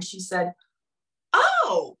told her, and she said,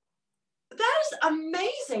 oh, that is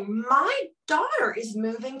amazing. My daughter is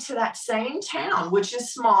moving to that same town, which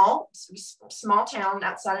is small town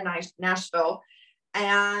outside of Nashville.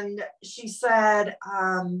 And she said,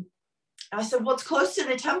 I said, well, it's close to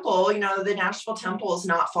the temple. You know, the Nashville temple is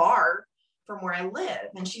not far from where I live.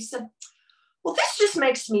 And she said, well, this just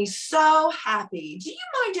makes me so happy. Do you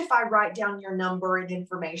mind if I write down your number and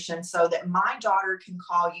information so that my daughter can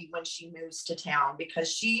call you when she moves to town?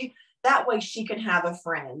 Because that way she can have a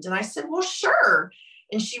friend. And I said, well, sure.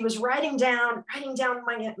 And she was writing down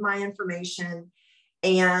my information.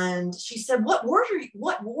 And she said, what ward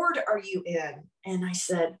are you in? And I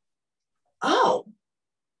said, oh,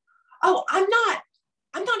 I'm not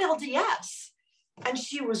LDS. And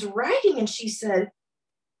she was writing, and she said,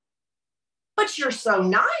 but you're so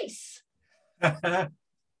nice. That's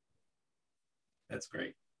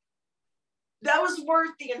great. That was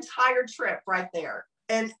worth the entire trip right there.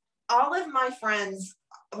 And all of my friends,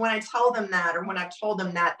 when I tell them that, or when I've told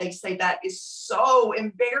them that, they say that is so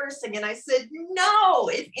embarrassing. And I said, no,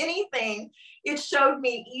 if anything, it showed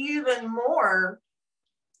me even more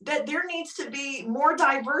that there needs to be more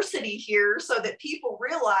diversity here, so that people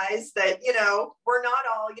realize that, you know, we're not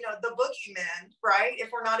all, you know, the boogeymen, right? If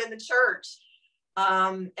we're not in the church.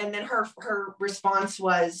 And then her response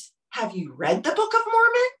was, have you read the Book of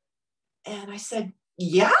Mormon? And I said,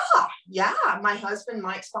 yeah. My husband,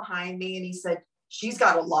 Mike's behind me, and he said, she's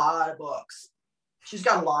got a lot of books.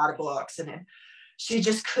 And she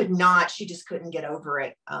just couldn't get over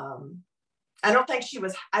it. I don't think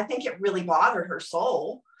I think it really bothered her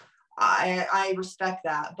soul. I respect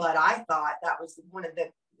that, but I thought that was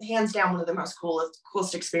hands down one of the most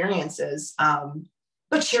coolest experiences.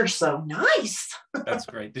 But you're so nice. That's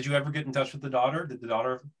great. Did you ever get in touch with the daughter? Did the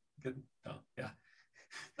daughter get? Oh, yeah.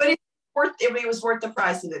 But it was worth the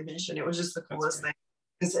price of admission. It was just the coolest thing.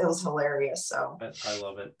 It was hilarious. So I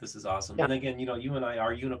love it. This is awesome. Yeah. And again, you know, you and I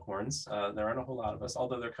are unicorns. There aren't a whole lot of us,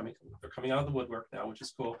 although they're coming out of the woodwork now, which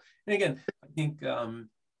is cool. And again,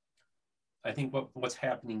 I think what's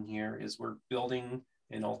happening here is we're building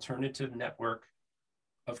an alternative network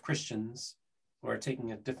of Christians who are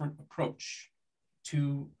taking a different approach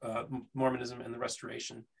to Mormonism and the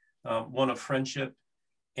Restoration, one of friendship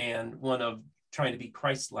and one of trying to be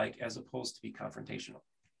Christ-like as opposed to be confrontational.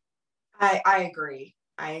 I agree.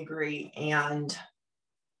 And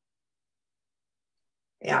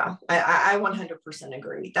yeah, I 100%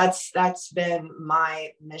 agree. That's been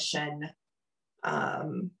my mission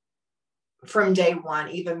from day one,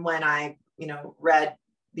 even when I, you know, read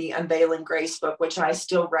the Unveiling Grace book, which I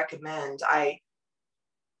still recommend. I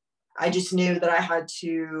just knew that I had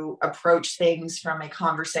to approach things from a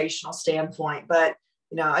conversational standpoint. But,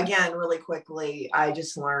 you know, again, really quickly, I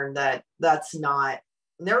just learned that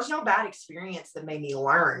there was no bad experience that made me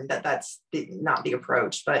learn that that's not the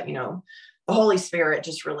approach. But, you know, the Holy Spirit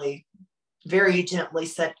just really very gently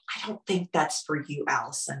said, I don't think that's for you,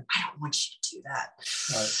 Allison. I don't want you to do that.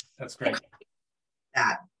 Right. That's great.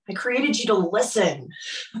 I created you to listen.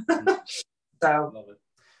 So I love it.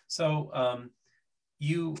 So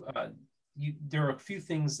there are a few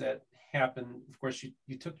things that happen. Of course,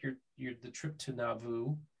 you took the trip to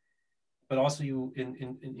Nauvoo, but also you in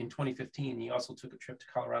 2015, you also took a trip to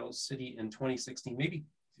Colorado City in 2016. Maybe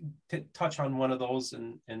touch on one of those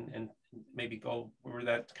and maybe go where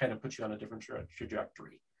that kind of puts you on a different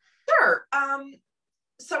trajectory? Sure.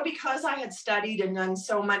 So because I had studied and done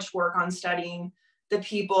so much work on studying the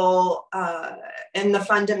people in the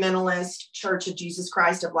fundamentalist Church of Jesus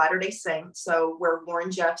Christ of Latter-day Saints, so where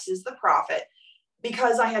Warren Jeffs is the prophet,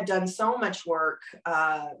 because I had done so much work,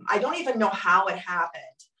 I don't even know how it happened.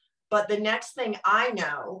 But the next thing I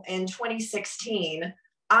know, in 2016,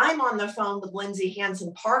 I'm on the phone with Lindsay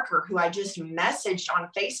Hansen Parker, who I just messaged on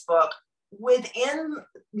Facebook. Within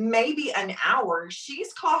maybe an hour,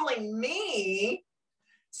 she's calling me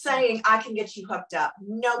saying, I can get you hooked up.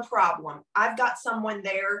 No problem. I've got someone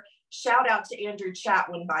there. Shout out to Andrew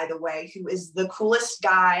Chatwin, by the way, who is the coolest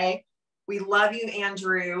guy. We love you,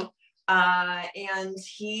 Andrew. And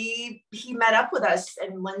he met up with us,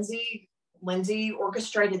 and Lindsay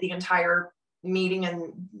orchestrated the entire meeting,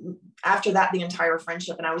 and after that, the entire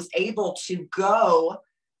friendship. And I was able to go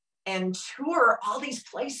and tour all these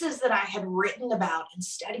places that I had written about and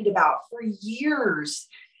studied about for years.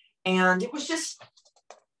 And it was just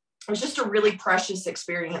a really precious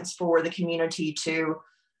experience for the community to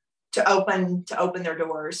open their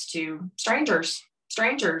doors to strangers.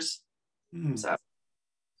 So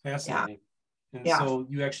fascinating. Yeah. And so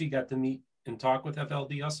you actually got to meet and talk with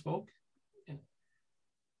FLDS folk?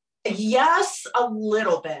 Yes, a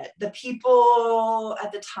little bit. The people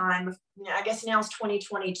at the time, I guess now it's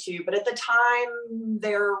 2022, but at the time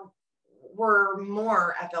there were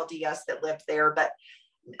more FLDS that lived there, but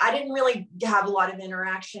I didn't really have a lot of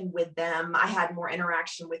interaction with them. I had more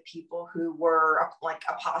interaction with people who were like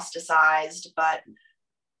apostatized, but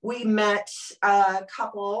we met a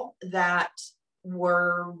couple that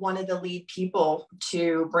were one of the lead people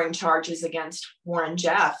to bring charges against Warren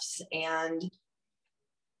Jeffs, and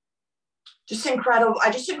just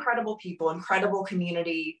incredible people, incredible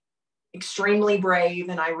community, extremely brave.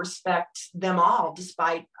 And I respect them all,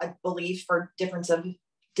 despite a belief or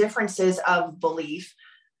differences of belief.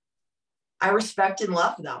 I respect and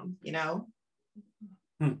love them,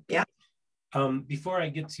 Yeah. Before I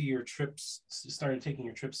get to your trips, started taking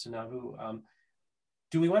your trips to Nauvoo,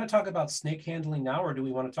 do we want to talk about snake handling now, or do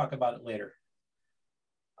we want to talk about it later?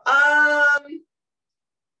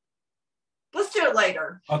 Let's do it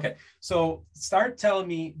later. Okay, so start telling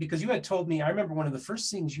me, because you had told me, I remember one of the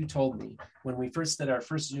first things you told me when we first did our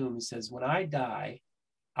first Zoom, he says, when I die,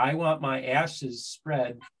 I want my ashes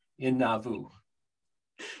spread in Nauvoo.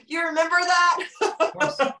 You remember that? Of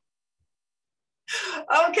course.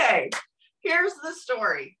 Okay, here's the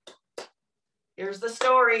story. Here's the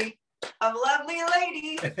story of Lovely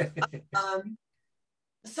Lady.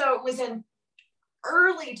 So it was in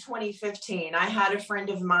early 2015. I had a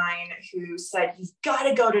friend of mine who said, you've got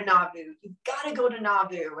to go to Nauvoo. You've got to go to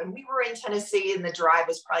Nauvoo. And we were in Tennessee, and the drive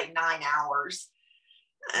was probably 9 hours.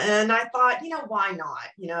 And I thought, why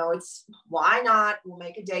not? Why not? We'll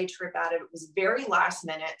make a day trip out of it. It was very last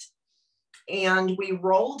minute. And we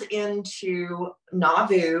rolled into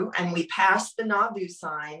Nauvoo, and we passed the Nauvoo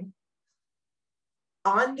sign.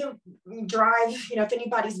 On the drive, if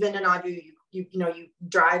anybody's been to Nauvoo, you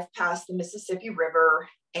drive past the Mississippi River,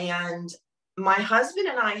 and my husband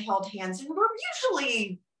and I held hands, and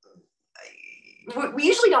we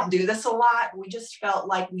usually don't do this a lot. We just felt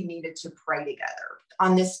like we needed to pray together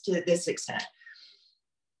to this extent.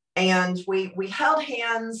 And we held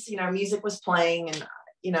hands, music was playing, and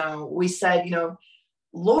we said,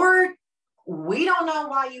 Lord, we don't know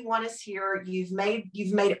why you want us here. You've made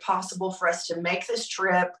it possible for us to make this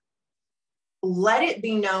trip. Let it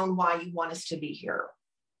be known why you want us to be here.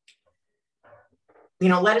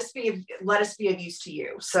 Let us be of use to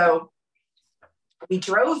you. So we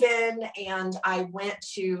drove in, and I went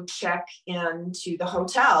to check into the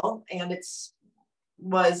hotel, and it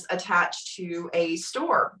was attached to a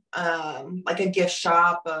store, like a gift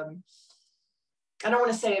shop. I don't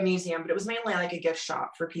want to say a museum, but it was mainly like a gift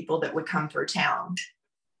shop for people that would come through town.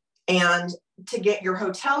 And to get your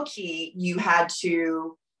hotel key, you had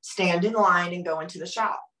to stand in line and go into the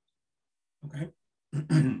shop. Okay.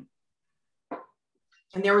 And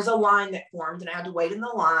there was a line that formed, and I had to wait in the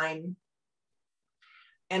line.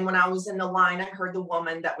 And when I was in the line, I heard the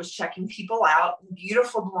woman that was checking people out,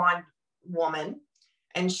 beautiful blonde woman.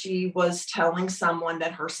 And she was telling someone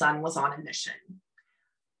that her son was on a mission.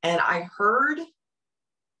 And I heard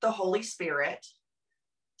the Holy Spirit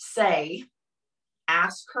say,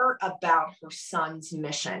 ask her about her son's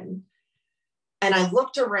mission. And I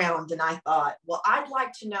looked around and I thought, well, I'd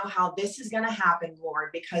like to know how this is going to happen, Lord,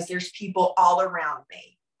 because there's people all around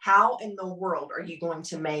me. How in the world are you going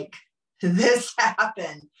to make this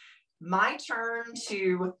happen? My turn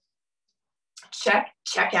to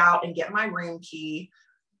check out and get my room key.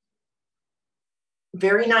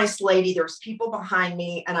 very nice lady. There was people behind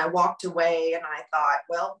me, and I walked away, and I thought,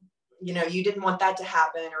 well, you didn't want that to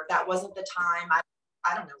happen, or that wasn't the time.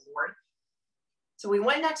 I don't know, Lord. So we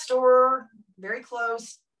went next door, very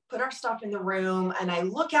close, put our stuff in the room, and I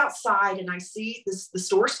look outside and I see the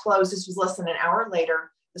store's closed. This was less than an hour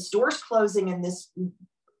later. The store's closing, and this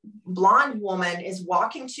blonde woman is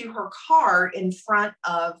walking to her car in front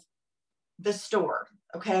of the store,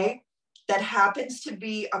 okay? That happens to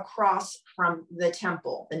be across from the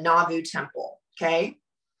temple, the Nauvoo temple, okay?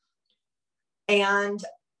 And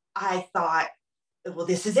I thought, well,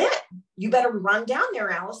 this is it. You better run down there,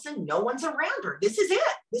 Allison. No one's around her. This is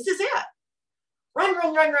it. This is it. Run,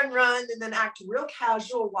 run, run, run, run. And then act real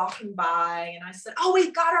casual walking by. And I said, oh,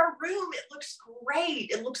 we've got our room. It looks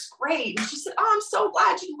great. It looks great. And she said, oh, I'm so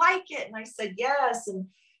glad you like it. And I said, yes. And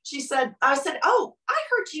I said, oh, I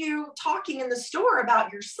heard you talking in the store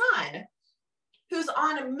about your son who's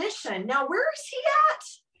on a mission. Now, where is he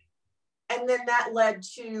at? And then that led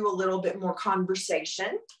to a little bit more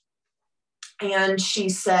conversation. And she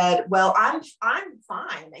said, well, I'm fine.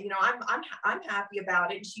 I'm happy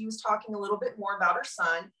about it. And she was talking a little bit more about her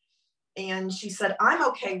son. And she said, I'm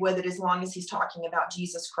okay with it as long as he's talking about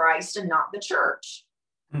Jesus Christ and not the church.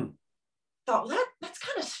 Thought, well, that's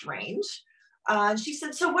kind of strange. She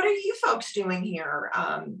said, so what are you folks doing here?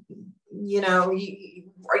 Are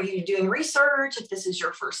you doing research? If this is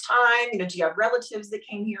your first time, do you have relatives that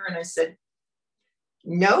came here? And I said,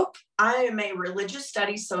 nope, I am a religious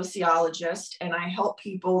studies sociologist, and I help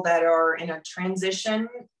people that are in a transition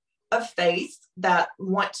of faith that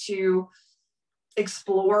want to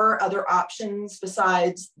explore other options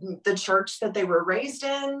besides the church that they were raised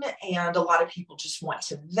in. And a lot of people just want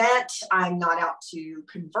to vent. I'm not out to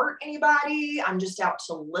convert anybody. I'm just out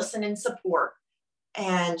to listen and support.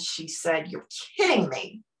 And she said, you're kidding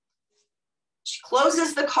me. She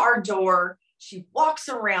closes the car door. She walks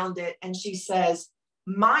around it and she says,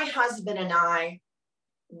 my husband and I,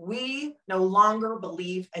 we no longer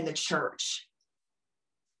believe in the church.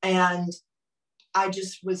 And I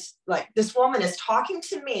just was like, this woman is talking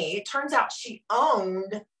to me. It turns out she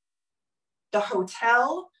owned the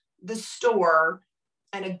hotel, the store,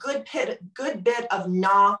 and a good bit of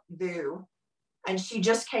Nauvoo. And she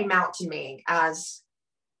just came out to me as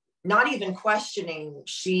not even questioning.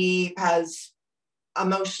 She has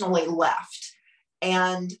emotionally left.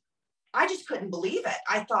 And I just couldn't believe it.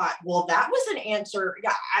 I thought, well, that was an answer.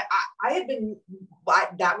 Yeah,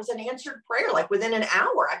 that was an answered prayer, like within an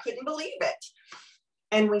hour. I couldn't believe it.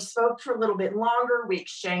 And we spoke for a little bit longer. We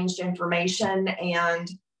exchanged information, and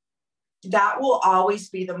that will always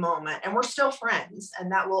be the moment. And we're still friends,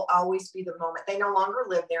 and that will always be the moment. They no longer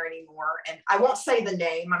live there anymore. And I won't say the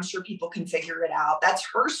name. I'm sure people can figure it out. That's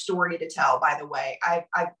her story to tell, by the way.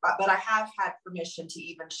 But I have had permission to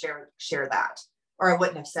even share that, or I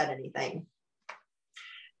wouldn't have said anything.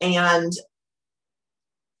 And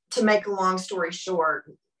to make a long story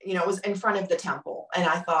short, it was in front of the temple. And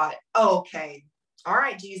I thought, oh, okay, all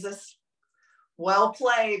right, Jesus, well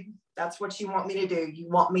played. That's what you want me to do. You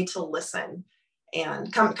want me to listen.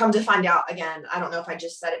 And come to find out, again, I don't know if I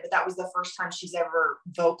just said it, but that was the first time she's ever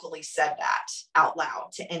vocally said that out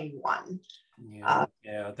loud to anyone.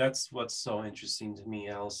 Yeah, that's what's so interesting to me,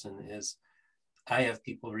 Allison, is I have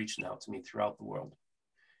people reaching out to me throughout the world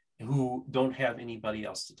who don't have anybody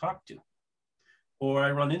else to talk to. Or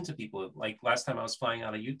I run into people, like last time I was flying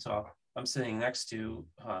out of Utah, I'm sitting next to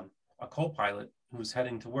a co-pilot who's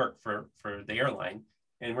heading to work for the airline.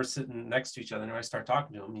 And we're sitting next to each other, and I start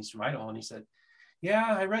talking to him. He's from Idaho, and he said,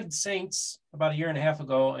 yeah, I read Saints about a year and a half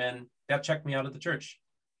ago, and that checked me out of the church.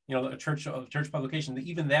 A church publication.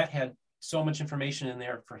 Even that had so much information in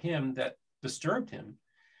there for him that disturbed him.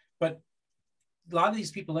 But a lot of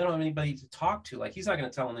these people, they don't have anybody to talk to. Like, he's not going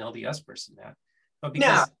to tell an LDS person that. But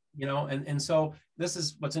because, and so this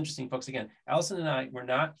is what's interesting, folks. Again, Allison and I, we're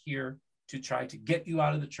not here to try to get you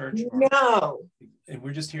out of the church. And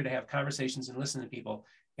we're just here to have conversations and listen to people.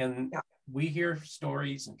 And we hear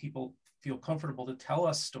stories, and people feel comfortable to tell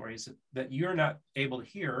us stories that you're not able to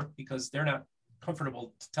hear because they're not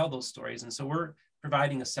comfortable to tell those stories. And so we're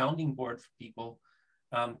providing a sounding board for people.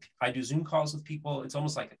 I do Zoom calls with people. It's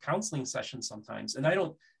almost like a counseling session sometimes. And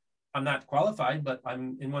I'm not qualified, but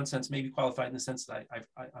I'm in one sense maybe qualified in the sense that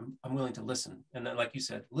I'm willing to listen. And then, like you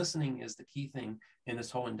said, listening is the key thing in this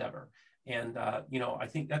whole endeavor. And, I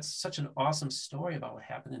think that's such an awesome story about what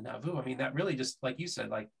happened in Nauvoo. I mean, that really just, like you said,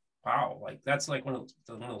 like, wow, like that's like one of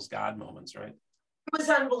those God moments, right? It was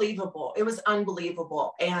unbelievable. It was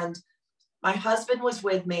unbelievable. And my husband was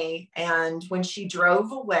with me. And when she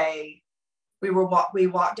drove away, we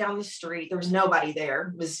walked down the street. There was nobody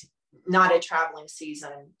there. It was not a traveling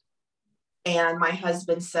season. And my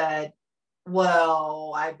husband said,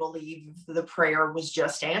 well, I believe the prayer was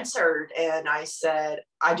just answered. And I said,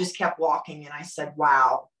 I just kept walking and I said,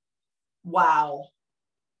 wow, wow,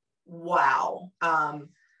 wow.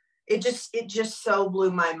 It just so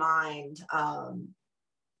blew my mind.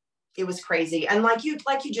 It was crazy. And like you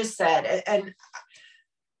just said, and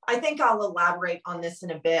I think I'll elaborate on this in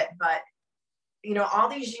a bit, but all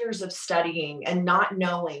these years of studying and not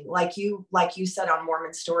knowing, like you said on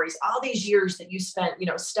Mormon Stories, all these years that you spent,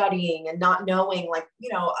 studying and not knowing, like,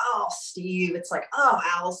 oh, Steve, it's like, oh,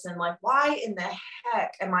 Allison, like, why in the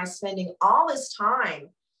heck am I spending all this time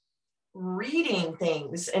reading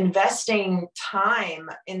things, investing time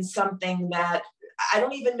in something that I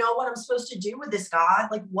don't even know what I'm supposed to do with this, God?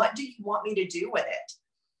 Like, what do you want me to do with it?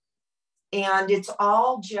 And it's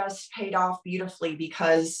all just paid off beautifully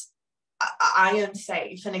because I am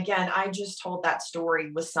safe. And again, I just told that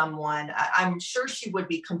story with someone. I'm sure she would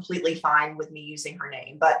be completely fine with me using her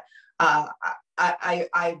name, but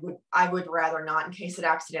I would rather not, in case it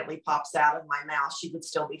accidentally pops out of my mouth. She would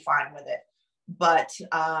still be fine with it. But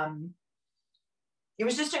it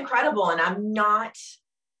was just incredible. And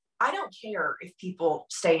I don't care if people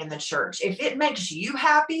stay in the church. If it makes you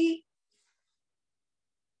happy,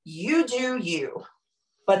 you do you.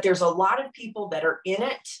 But there's a lot of people that are in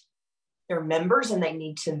it. They're members and they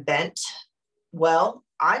need to vent. Well,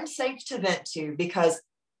 I'm safe to vent to because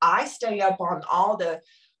I stay up on all the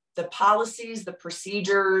policies, the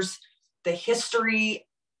procedures, the history,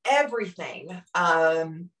 everything.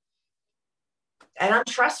 And I'm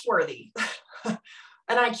trustworthy. And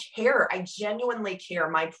I care. I genuinely care.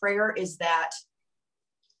 My prayer is that,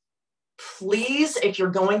 please, if you're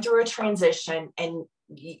going through a transition and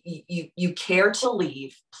you care to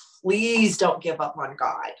leave, please don't give up on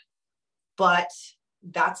God. But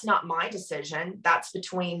that's not my decision. That's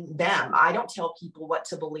between them. I don't tell people what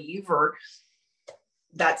to believe, or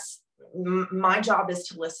that's my job is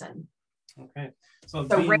to listen. Okay. So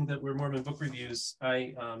being that we're Mormon book reviews,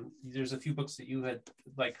 there's a few books that you had,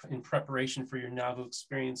 like, in preparation for your Nauvoo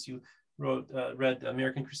experience. You read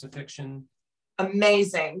American Crucifixion.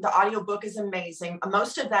 Amazing. The audiobook is amazing.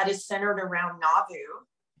 Most of that is centered around Nauvoo.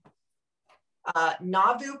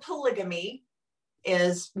 Nauvoo Polygamy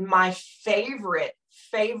is my favorite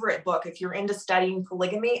book. If you're into studying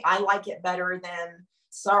polygamy, I like it better than,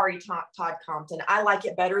 sorry, Todd Compton, I like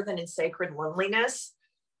it better than In Sacred Loneliness,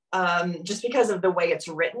 just because of the way it's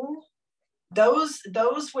written. Those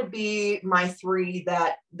would be my three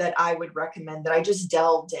that I would recommend, that I just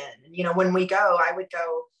delved in. When we go, I would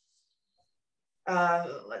go,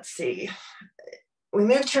 let's see, we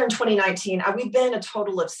moved here in 2019. We've been a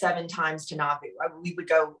total of 7 times to Nauvoo. I would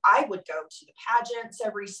go to the pageants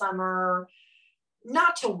every summer,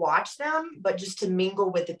 not to watch them, but just to mingle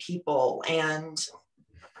with the people and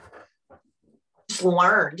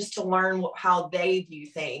just to learn how they view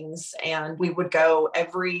things. And we would go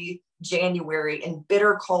every January in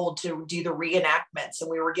bitter cold to do the reenactments, and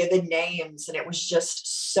we were given names, and it was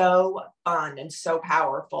just so fun and so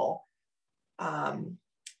powerful. Yeah.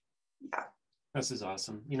 This is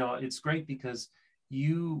awesome. It's great because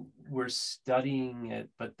you were studying it,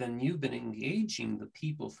 but then you've been engaging the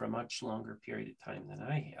people for a much longer period of time than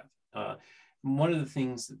I have. One of the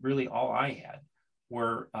things that really all I had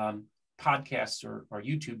were podcasts or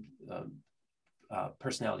YouTube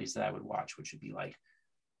personalities that I would watch, which would be like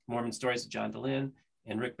Mormon Stories of John DeLynn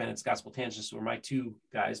and Rick Bennett's Gospel Tangents were my two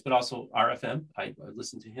guys, but also RFM. I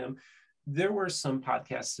listened to him. There were some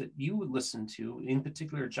podcasts that you would listen to, in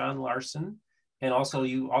particular John Larson, and also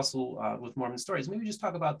with Mormon Stories. Maybe just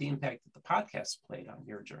talk about the impact that the podcast played on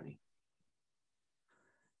your journey.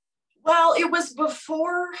 Well, it was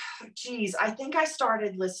before, I think I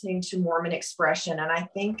started listening to Mormon Expression. And I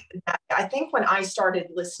think when I started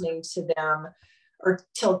listening to them, or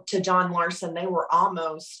to John Larson, they were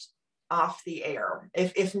almost off the air,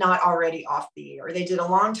 if not already off the air. They did a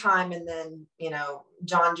long time, and then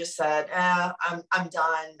John just said, I'm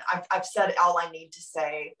done. I've said all I need to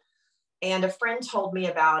say. And a friend told me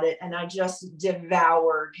about it, and I just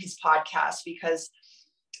devoured his podcast because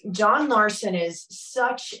John Larson is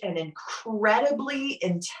such an incredibly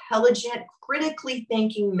intelligent, critically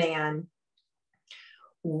thinking man.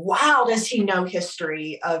 Wow, does he know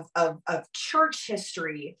history of church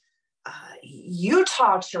history,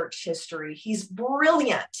 Utah church history. He's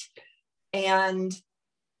brilliant. And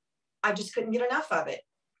I just couldn't get enough of it.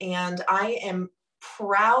 And I am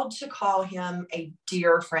proud to call him a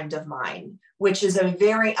dear friend of mine, which is a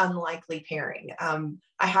very unlikely pairing.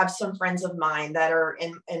 I have some friends of mine that are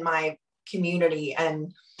in my community,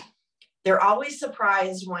 and they're always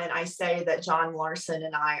surprised when I say that John Larson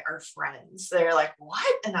and I are friends. They're like,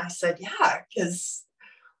 what? And I said, yeah, because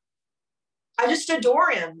I just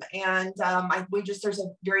adore him. And there's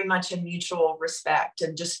a very much a mutual respect.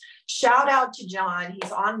 And just shout out to John.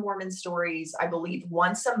 He's on Mormon Stories, I believe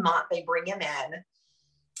once a month they bring him in.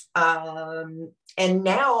 And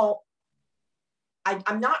now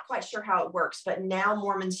I'm not quite sure how it works, but now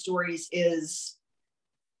Mormon Stories is,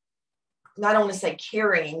 I don't want to say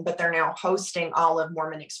carrying, but they're now hosting all of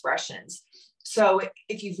Mormon Expressions. So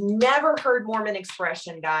if you've never heard Mormon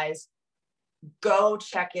Expression, guys, go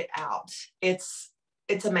check it out. It's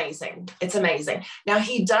amazing. It's amazing. Now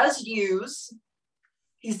he does use,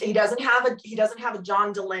 he doesn't have a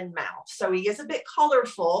John DeLynn mouth. So he is a bit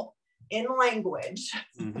colorful in language,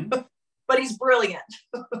 but he's brilliant.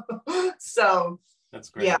 So that's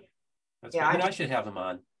great. Yeah. That's great. I should have him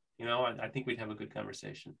on. I think we'd have a good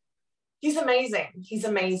conversation. He's amazing. He's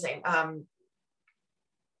amazing.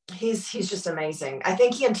 He's just amazing. I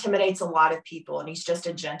think he intimidates a lot of people, and he's just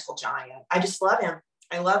a gentle giant. I just love him.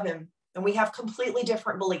 I love him. And we have completely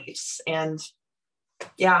different beliefs. And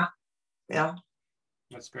yeah.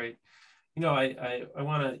 That's great. I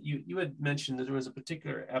want to, you had mentioned that there was a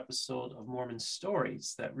particular episode of Mormon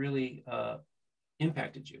Stories that really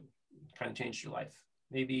impacted you, kind of changed your life.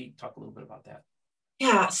 Maybe talk a little bit about that.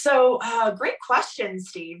 Yeah. So great question,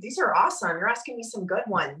 Steve. These are awesome. You're asking me some good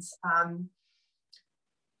ones.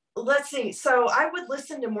 Let's see. So I would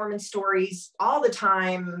listen to Mormon Stories all the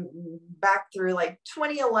time back through like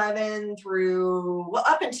 2011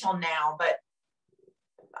 up until now. But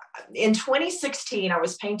in 2016, I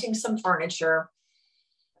was painting some furniture,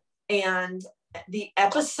 and the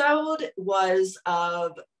episode was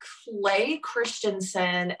of Clay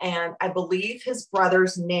Christensen, and I believe his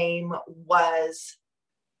brother's name was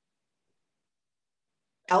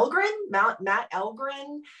Matt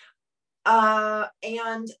Elgren.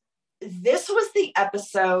 And this was the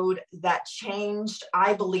episode that changed,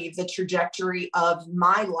 I believe, the trajectory of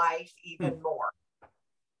my life even more.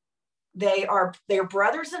 They're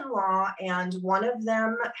brothers-in-law, and one of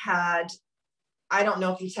them had, I don't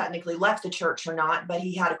know if he technically left the church or not, but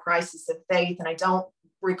he had a crisis of faith, and I don't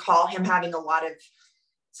recall him having a lot of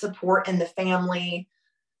support in the family.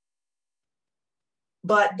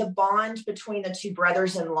 But the bond between the two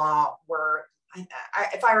brothers-in-law were,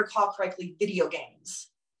 if I recall correctly, video games.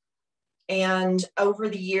 And over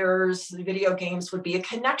the years, the video games would be a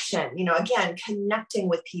connection, again, connecting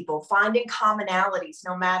with people, finding commonalities,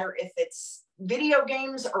 no matter if it's video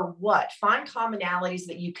games or what. Find commonalities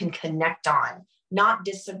that you can connect on, not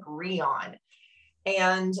disagree on.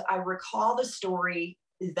 And I recall the story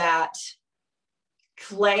that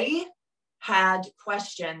Clay had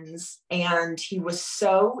questions, and he was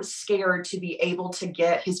so scared to be able to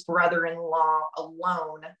get his brother-in-law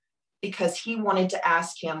alone because he wanted to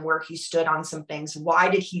ask him where he stood on some things. Why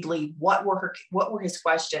did he leave? What were his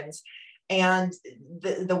questions? And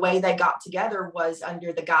the way they got together was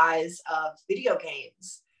under the guise of video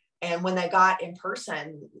games. And when they got in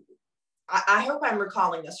person, I hope I'm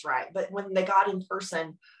recalling this right, but when they got in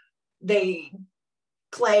person, Clay,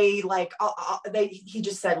 he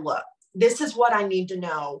just said, look, this is what I need to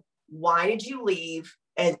know. Why did you leave?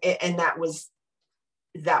 And that was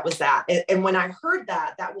that. And when I heard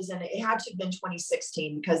that was it had to have been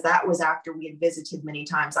 2016, because that was after we had visited many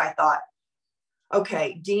times. I thought,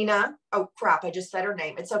 okay, Dina, oh crap, I just said her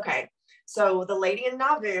name. It's okay. So the lady in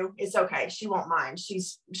Nauvoo, it's okay. She won't mind.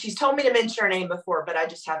 She's told me to mention her name before, but I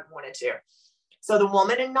just haven't wanted to. So the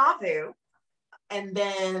woman in Nauvoo, and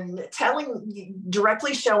then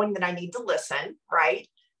directly showing that I need to listen, right?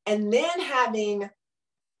 And then having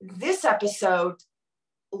this episode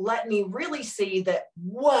let me really see that,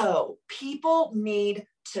 whoa, people need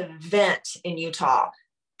to vent in Utah.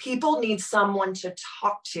 People need someone to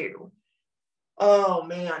talk to. Oh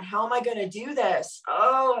man, how am I going to do this?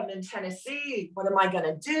 Oh, I'm in Tennessee. What am I going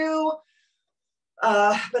to do?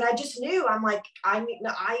 But I just knew, I'm like, I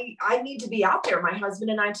need to be out there. My husband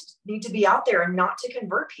and I need to be out there, and not to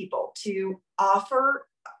convert people, to offer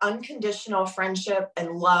unconditional friendship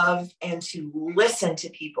and love, and to listen to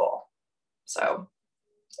people. So,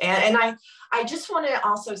 and I just want to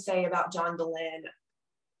also say about John DeLynn,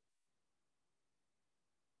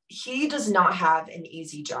 he does not have an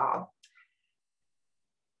easy job.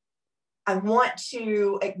 I want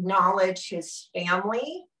to acknowledge his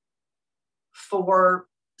family for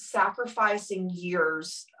sacrificing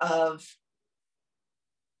years of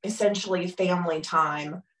essentially family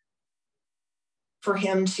time for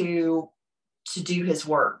him to do his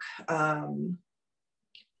work.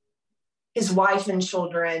 His wife and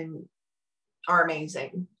children are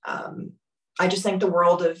amazing. I just thank the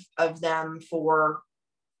world of them for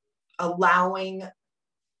allowing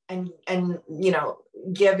and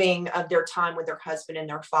giving of their time with their husband and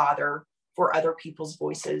their father for other people's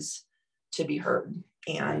voices to be heard.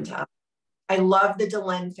 And I love the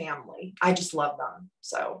DeLynn family. I just love them.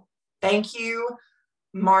 So thank you,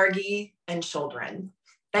 Margie and children.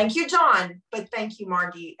 Thank you, John, but thank you,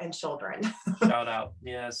 Margie and children. Shout out.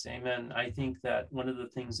 Yes, amen. I think that one of the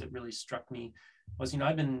things that really struck me was,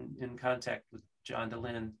 I've been in contact with John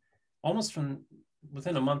DeLynn almost from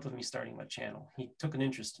within a month of me starting my channel. He took an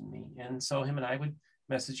interest in me. And so him and I would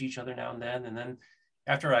message each other now and then. And then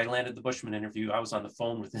after I landed the Bushman interview, I was on the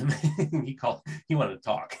phone with him. He wanted to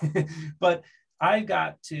talk. But I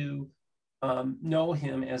got to know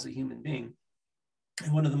him as a human being.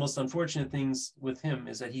 And one of the most unfortunate things with him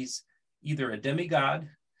is that he's either a demigod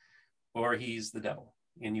or he's the devil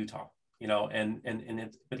in Utah,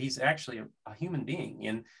 but he's actually a human being.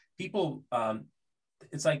 And people,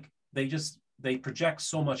 it's like they project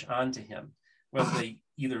so much onto him, whether they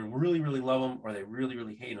either really, really love him or they really,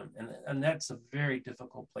 really hate him. And that's a very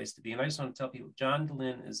difficult place to be. And I just want to tell people, John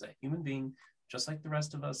DeLynn is a human being, just like the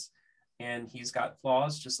rest of us. And he's got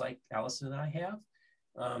flaws, just like Allison and I have.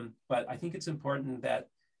 But I think it's important that,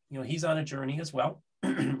 he's on a journey as well,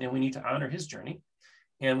 and we need to honor his journey.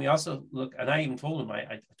 And we also look, and I even told him,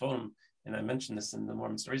 I told him, and I mentioned this in the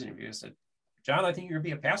Mormon Stories interview, I said, John, I think you're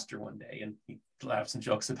going to be a pastor one day. And he laughs and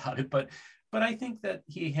jokes about it. But I think that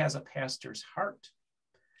he has a pastor's heart.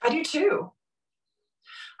 I do too.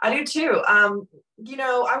 I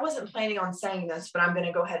wasn't planning on saying this, but I'm going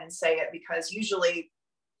to go ahead and say it because usually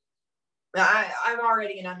I'm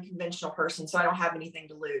already an unconventional person, so I don't have anything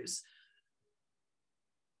to lose.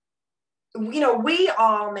 We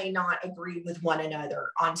all may not agree with one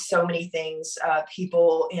another on so many things.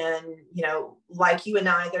 People in, like you and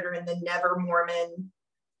I that are in the Never Mormon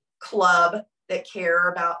club that care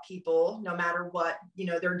about people, no matter what,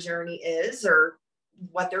 their journey is or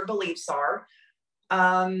what their beliefs are.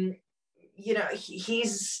 I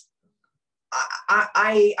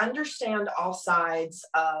understand all sides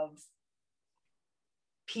of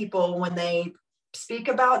people when they speak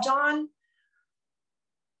about John,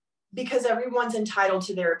 because everyone's entitled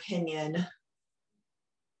to their opinion.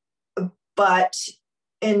 But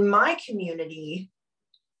in my community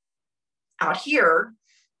out here,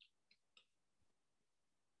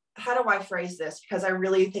 how do I phrase this? Because I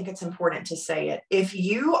really think it's important to say it. If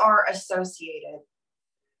you are associated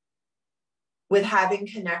with having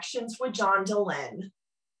connections with John DeLynn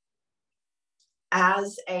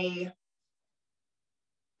as a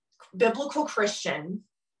biblical Christian,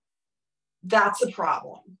 that's a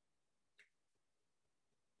problem.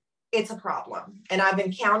 It's a problem. And I've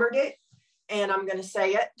encountered it, and I'm going to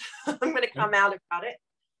say it. I'm going to come out about it.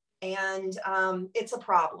 And it's a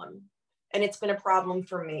problem. And it's been a problem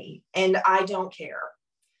for me. And I don't care.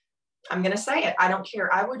 I'm going to say it. I don't care.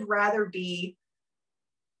 I would rather be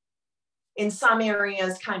in some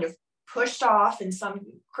areas kind of pushed off in some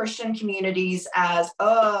Christian communities as,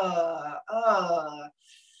 John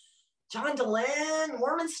DeLynn,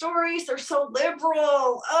 Mormon Stories, they're so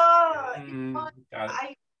liberal.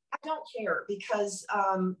 I don't care, because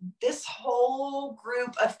this whole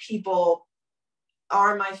group of people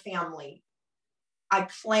are my family. I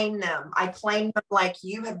claim them. I claim them like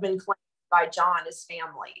you have been claimed by John as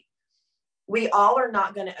family. We all are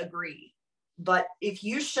not going to agree. But if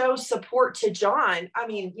you show support to John,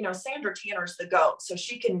 Sandra Tanner's the GOAT, so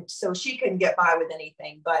she can get by with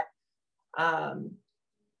anything. But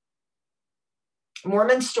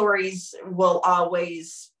Mormon Stories will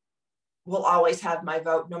always have my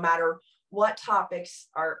vote, no matter what topics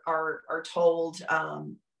are told. I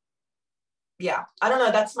don't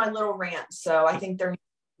know. That's my little rant. So I think there needs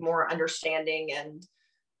more understanding and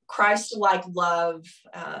Christ-like love.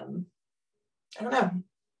 I don't know.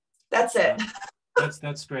 That's it.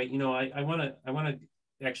 That's great. I want to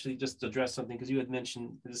actually just address something, because you had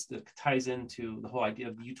mentioned this that ties into the whole idea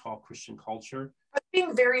of the Utah Christian culture. I'm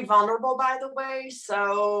being very vulnerable, by the way.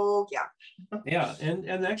 So yeah, and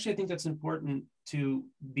actually I think that's important to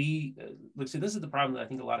be. Let's say this is the problem that I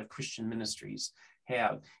think a lot of Christian ministries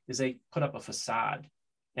have, is they put up a facade,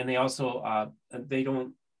 and they also they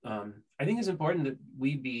don't. I think it's important that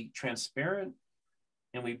we be transparent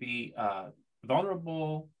and we be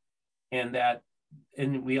vulnerable, and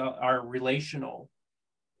we are relational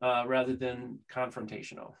rather than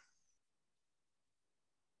confrontational.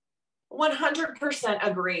 100%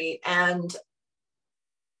 agree. And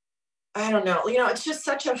I don't know, it's just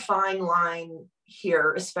such a fine line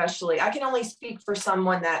here, especially. I can only speak for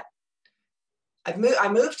someone that I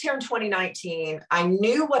moved here in 2019. I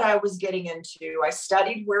knew what I was getting into. I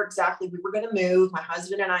studied where exactly we were going to move. My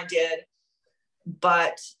husband and I did.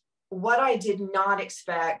 But what I did not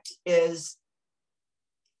expect is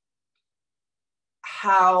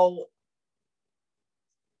how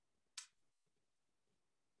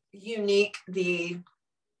unique the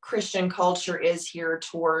Christian culture is here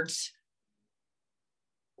towards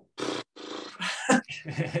people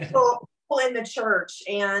in the church.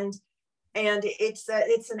 And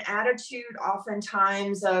it's an attitude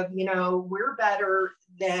oftentimes of, you know, we're better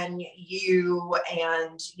than you,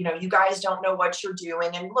 and, you know, you guys don't know what you're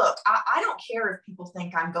doing. And look, I don't care if people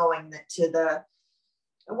think I'm going to the,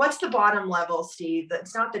 what's the bottom level, Steve?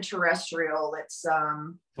 It's not the terrestrial, it's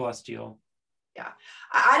celestial. Yeah,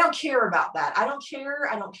 I don't care about that. I don't care.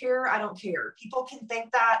 People can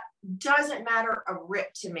think that, doesn't matter a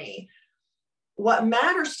rip to me. What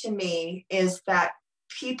matters to me is that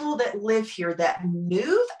people that live here, that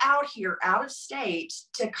move out here, out of state,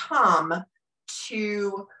 to come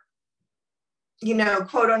to, you know,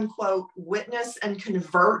 quote unquote, witness and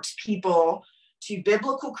convert people to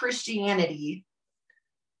biblical Christianity.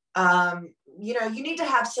 You know, you need to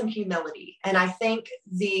have some humility. And I think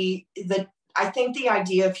the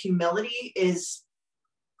idea of humility is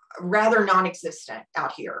rather non-existent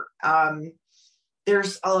out here.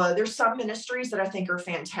 There's some ministries that I think are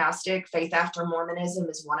fantastic. Faith After Mormonism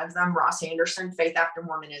is one of them. Ross Anderson, Faith After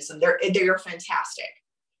Mormonism. They're fantastic.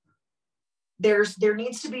 There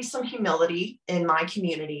needs to be some humility in my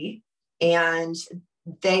community, and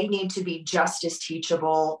they need to be just as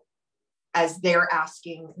teachable as they're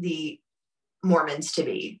asking the Mormons to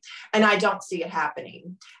be. And I don't see it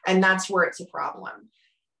happening. And that's where it's a problem.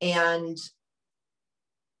 And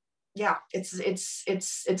yeah, it's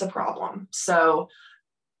a problem. So,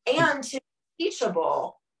 and to be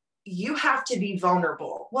teachable, you have to be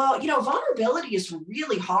vulnerable. Well, you know, vulnerability is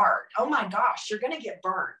really hard. Oh my gosh, you're going to get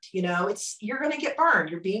burned. You know, you're going to get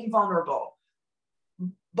burned. You're being vulnerable.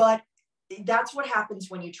 But that's what happens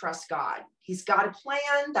when you trust God. He's got a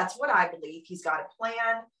plan. That's what I believe. He's got a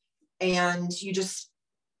plan. And you just,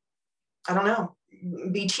 I don't know,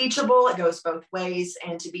 be teachable. It goes both ways.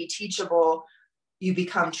 And to be teachable, you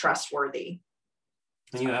become trustworthy.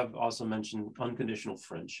 And you have also mentioned unconditional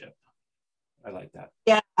friendship. I like that.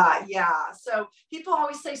 Yeah. So people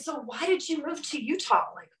always say, so why did you move to Utah?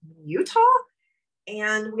 Like, Utah?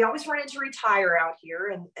 And we always wanted to retire out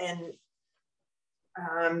here. And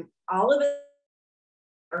all of it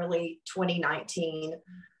early 2019,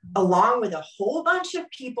 along with a whole bunch of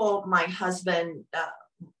people, my husband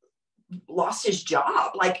lost his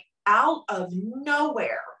job, like out of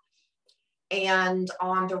nowhere. And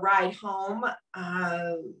on the ride home,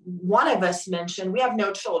 one of us mentioned, we have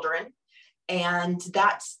no children, and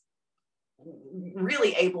that's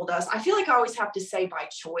really abled us. I feel like I always have to say by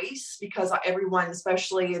choice, because everyone,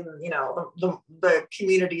 especially in, you know, the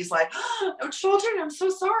community is like, oh, no children, I'm so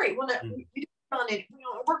sorry. Well,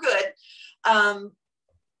 we're good.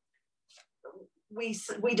 We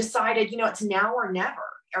decided, you know, it's now or never.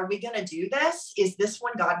 Are we going to do this? Is this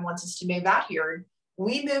when God wants us to move out here?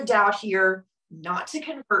 We moved out here not to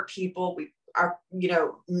convert people. We are, you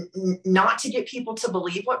know, not to get people to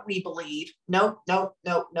believe what we believe. No.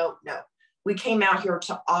 We came out here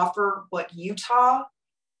to offer what Utah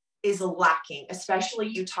is lacking, especially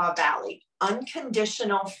Utah Valley: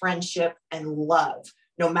 unconditional friendship and love,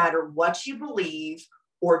 no matter what you believe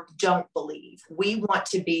or don't believe. We want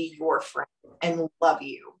to be your friend and love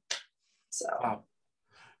you. So, wow.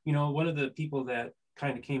 You know, one of the people that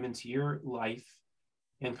kind of came into your life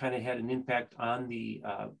and kind of had an impact on the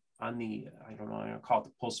I don't know, I call it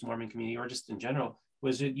the post-Mormon community, or just in general,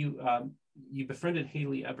 was that you befriended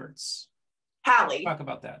Haley Everts. Hallie. Talk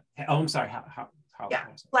about that. Oh, I'm sorry. How yeah,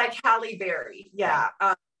 like Halle Berry. Yeah.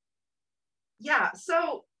 Yeah.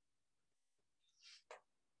 So,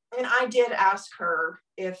 and I did ask her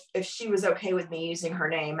if she was okay with me using her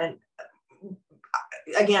name. And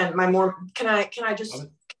again, can I just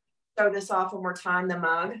show this off one more time, the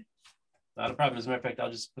mug? Not a problem. As a matter of fact,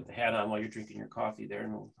 I'll just put the hat on while you're drinking your coffee there.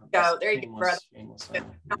 And go. There you go.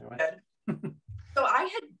 So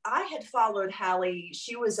I had followed Hallie.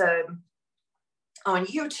 She was on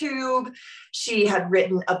YouTube. She had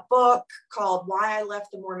written a book called Why I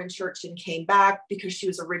Left the Mormon Church and Came Back, because she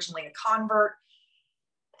was originally a convert.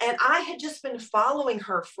 And I had just been following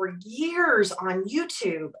her for years on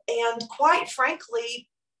YouTube. And quite frankly,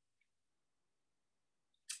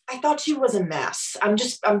 I thought she was a mess.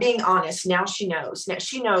 I'm being honest. Now she knows. Now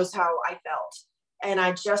she knows how I felt. And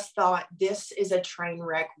I just thought, this is a train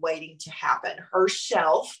wreck waiting to happen. Her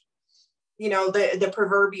shelf the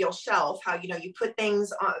proverbial shelf, how, you put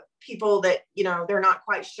things on people that, they're not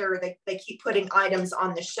quite sure, they keep putting items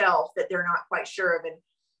on the shelf that they're not quite sure of. And,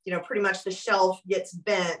 pretty much the shelf gets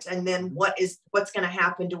bent. And then what's going to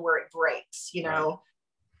happen to where it breaks, Right.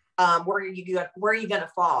 where are you going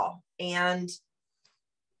to fall? And,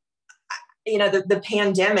 the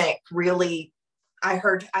pandemic really, I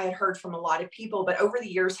had heard from a lot of people, but over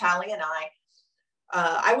the years, Hallie and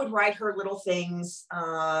I would write her little things,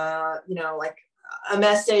 like a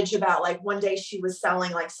message about, like, one day she was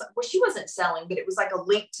selling, she wasn't selling, but it was like a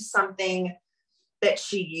link to something that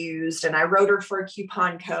she used. And I wrote her for a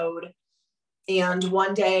coupon code. And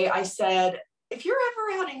one day I said, if you're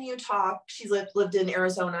ever out in Utah, she lived in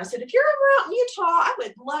Arizona. I said, if you're ever out in Utah, I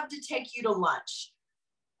would love to take you to lunch.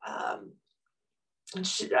 And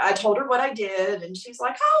I told her what I did, and she's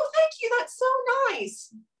like, oh, thank you. That's so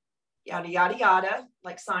nice. Yada, yada, yada,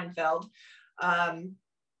 like Seinfeld. And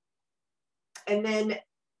then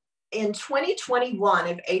in 2021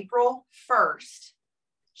 of April 1st,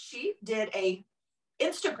 she did a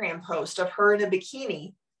Instagram post of her in a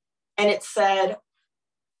bikini, and it said,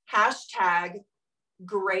 hashtag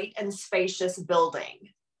great and spacious building.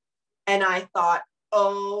 And I thought,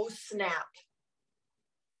 oh, snap.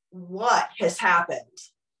 What has happened?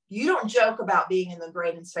 You don't joke about being in the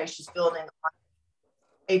great and spacious building on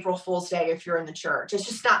April Fool's Day if you're in the church. It's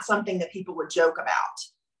just not something that people would joke about.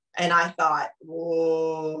 And I thought,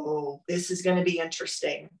 whoa, this is going to be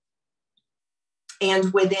interesting.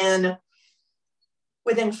 And within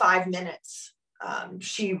 5 minutes,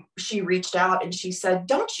 she reached out and she said,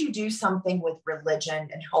 don't you do something with religion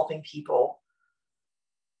and helping people?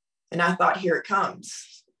 And I thought, here it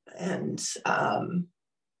comes. And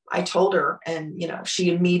I told her, and, she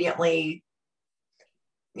immediately,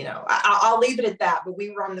 I'll leave it at that, but we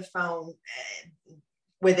were on the phone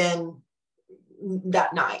within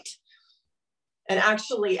that night. And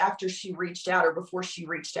actually, after she reached out, or before she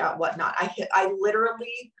reached out, whatnot, I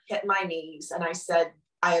literally hit my knees and I said,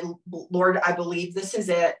 Lord, I believe this is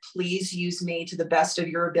it. Please use me to the best of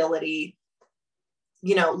your ability.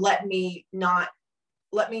 Let me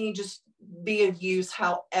just be of use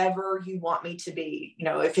however you want me to be.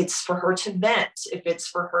 If it's for her to vent, if it's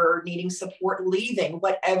for her needing support leaving,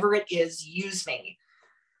 whatever it is, use me.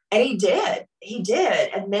 And he did.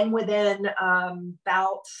 And then within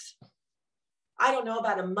about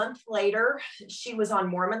a month later, she was on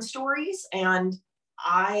Mormon Stories, and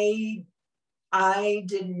I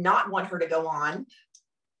did not want her to go on.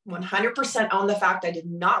 100% on the fact I did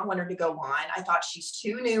not want her to go on. I thought she's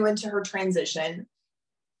too new into her transition.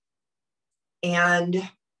 And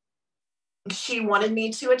she wanted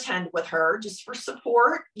me to attend with her just for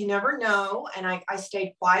support. You never know. And I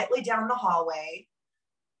stayed quietly down the hallway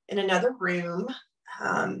in another room,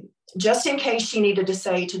 just in case she needed to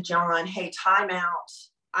say to John, hey, time out.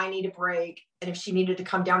 I need a break. And if she needed to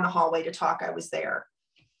come down the hallway to talk, I was there.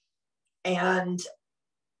 And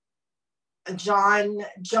John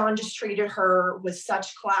just treated her with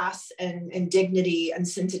such class and dignity and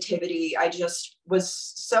sensitivity. I just was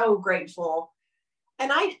so grateful.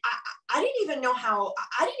 And I didn't even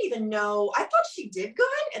know I thought she did good.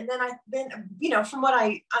 And then from what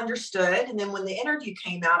I understood, and then when the interview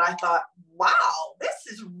came out, I thought, wow, this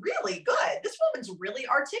is really good. This woman's really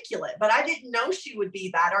articulate, but I didn't know she would be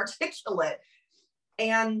that articulate.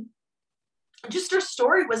 And just her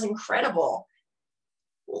story was incredible.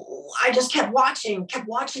 I just kept watching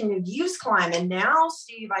the views climb. And now,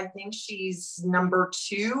 Steve, I think she's number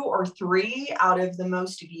 2 or 3 out of the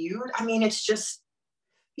most viewed. I mean, it's just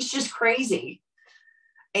crazy.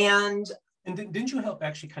 And didn't you help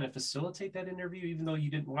actually kind of facilitate that interview, even though you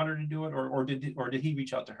didn't want her to do it, or did he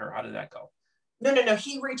reach out to her? How did that go? No.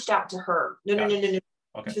 He reached out to her. No.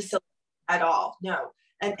 Okay. Facilitate at all. No.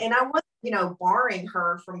 And I wasn't, barring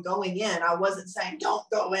her from going in. I wasn't saying don't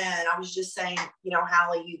go in. I was just saying,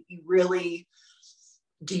 Hallie, you really,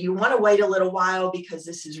 do you want to wait a little while, because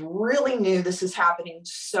this is really new. This is happening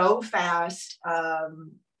so fast.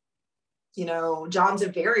 John's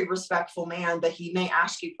a very respectful man, but he may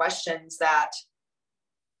ask you questions that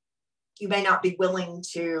you may not be willing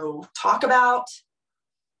to talk about.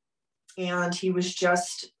 And he was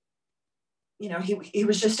just, he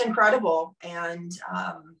was just incredible. And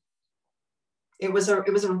it was a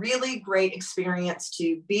really great experience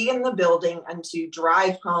to be in the building and to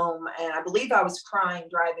drive home. And I believe I was crying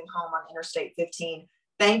driving home on Interstate 15,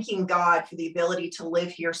 thanking God for the ability to live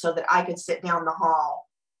here so that I could sit down the hall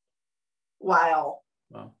while,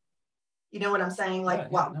 wow. You know what I'm saying?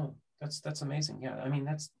 Wow. No, that's amazing. Yeah. I mean,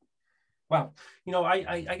 that's, wow.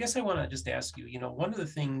 I guess I want to just ask you, one of the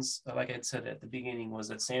things, like I said at the beginning, was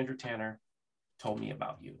that Sandra Tanner told me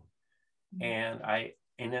about you.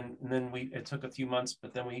 And then it took a few months,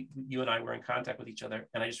 but then you and I were in contact with each other.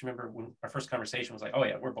 And I just remember when our first conversation was like, oh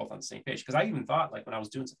yeah, we're both on the same page. Because I even thought, like, when I was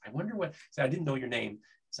doing something, I wonder what, so I didn't know your name.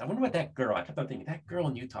 So I wonder what that girl, I kept on thinking, that girl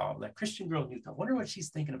in Utah, that Christian girl in Utah, I wonder what she's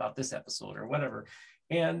thinking about this episode or whatever.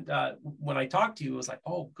 And when I talked to you, it was like,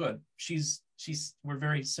 oh, good. We're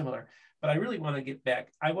very similar. But I really want to get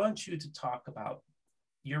back. I want you to talk about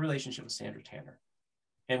your relationship with Sandra Tanner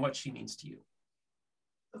and what she means to you.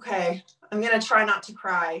 Okay, I'm going to try not to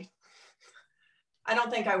cry. I don't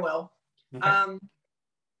think I will. Okay.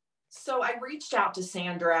 So I reached out to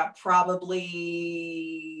Sandra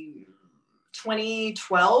probably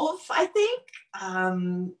 2012, I think,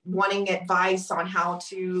 wanting advice on how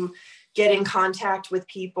to get in contact with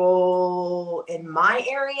people in my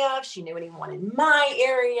area, if she knew anyone in my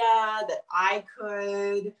area that I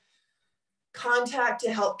could contact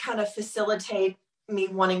to help kind of facilitate me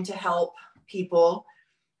wanting to help people.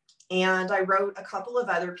 And I wrote a couple of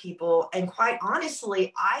other people. And quite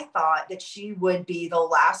honestly, I thought that she would be the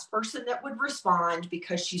last person that would respond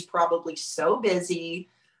because she's probably so busy.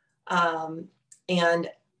 And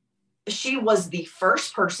she was the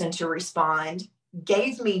first person to respond,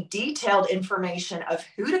 gave me detailed information of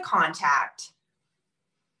who to contact.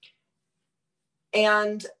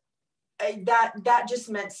 And that just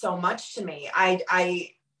meant so much to me.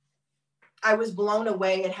 I was blown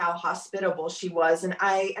away at how hospitable she was. And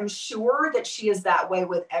I am sure that she is that way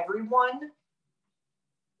with everyone.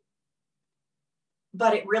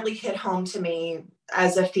 But it really hit home to me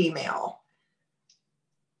as a female.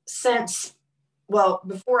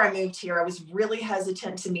 Before I moved here, I was really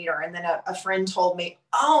hesitant to meet her. And then a friend told me,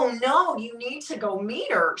 oh no, you need to go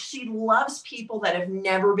meet her. She loves people that have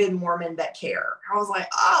never been Mormon that care. I was like,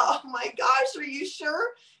 oh my gosh, are you sure?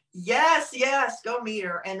 Yes, go meet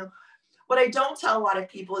her. And what I don't tell a lot of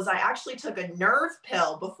people is I actually took a nerve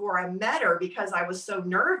pill before I met her because I was so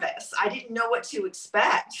nervous. I didn't know what to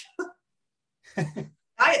expect.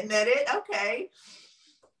 I admit it. Okay.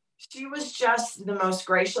 She was just the most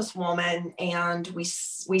gracious woman. And we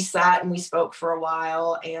sat and we spoke for a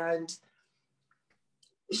while. And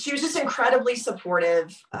she was just incredibly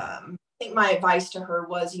supportive. I think my advice to her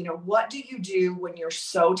was, what do you do when you're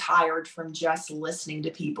so tired from just listening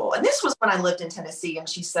to people? And this was when I lived in Tennessee. And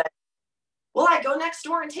she said, well, I go next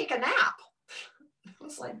door and take a nap. I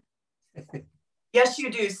was like, yes,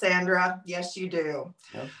 you do, Sandra. Yes, you do.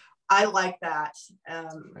 Yep. I like that.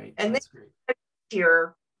 Right. And then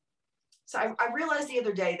here, so I realized the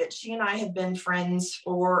other day that she and I have been friends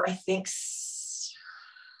for, I think,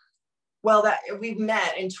 that we've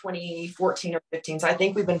met in 2014 or 15. So I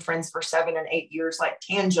think we've been friends for 7 and 8 years, like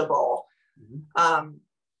tangible. Mm-hmm.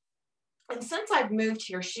 And since I've moved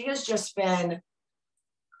here, she has just been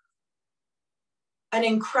an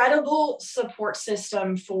incredible support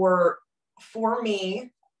system for me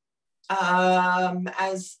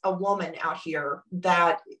as a woman out here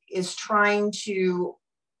that is trying to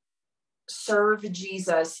serve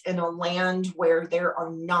Jesus in a land where there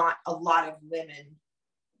are not a lot of women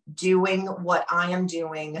doing what I am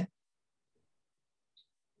doing.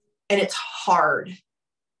 And it's hard.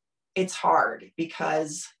 It's hard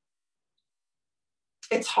because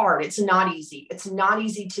it's hard. It's not easy. It's not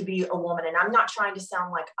easy to be a woman. And I'm not trying to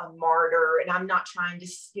sound like a martyr, and I'm not trying to,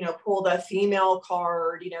 pull the female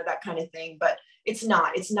card, that kind of thing, but it's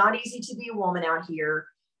not easy to be a woman out here,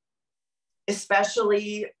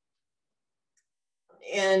 especially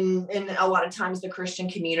in a lot of times the Christian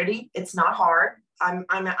community. It's not hard. I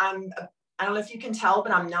don't know if you can tell,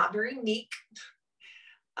 but I'm not very meek.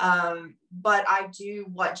 But I do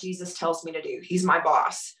what Jesus tells me to do. He's my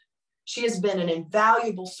boss. She has been an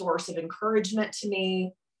invaluable source of encouragement to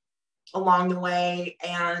me along the way.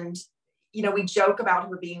 And, we joke about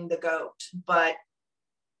her being the goat, but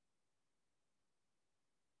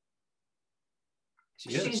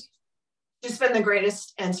she's just been the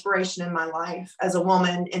greatest inspiration in my life as a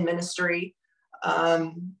woman in ministry,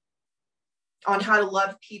 on how to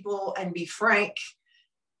love people and be frank.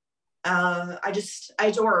 I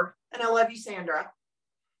adore her, and I love you, Sandra.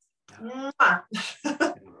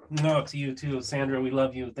 No, to you too, Sandra. We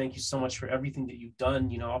love you. Thank you so much for everything that you've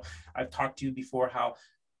done. I've talked to you before how,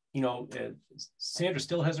 Sandra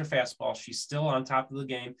still has her fastball. She's still on top of the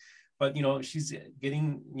game, but she's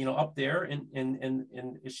getting up there, and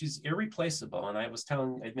she's irreplaceable. And I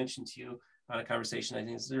mentioned to you on a conversation, I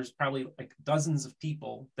think there's probably like dozens of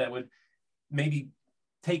people that would maybe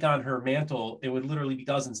take on her mantle. It would literally be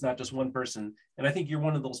dozens, not just one person. And I think you're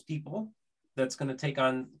one of those people that's going to take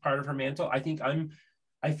on part of her mantle.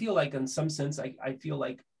 I feel like in some sense, I feel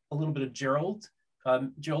like a little bit of Gerald's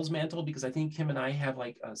mantle, because I think him and I have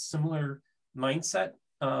like a similar mindset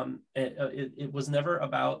It was never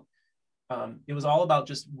about, it was all about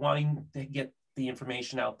just wanting to get the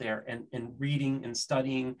information out there and reading and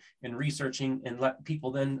studying and researching and let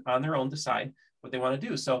people then on their own decide what they want to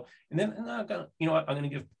do. So, and then, you know what, I'm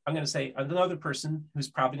going to say another person who's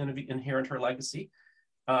probably going to inherit her legacy.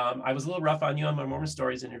 I was a little rough on you on my Mormon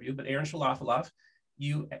Stories interview, but Aaron Shalafalov,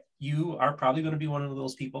 you are probably going to be one of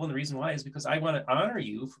those people. And the reason why is because I want to honor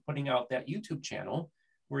you for putting out that YouTube channel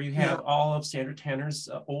where you have all of Sandra Tanner's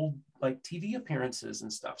old like TV appearances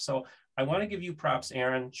and stuff. So I want to give you props,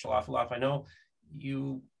 Aaron Shalafalov. I know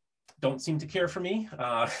you don't seem to care for me,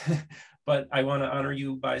 but I want to honor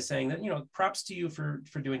you by saying that, you know, props to you for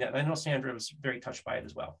doing that. And I know Sandra was very touched by it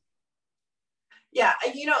as well. Yeah,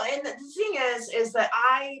 you know, and the thing is that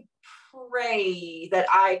I pray that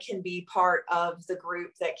I can be part of the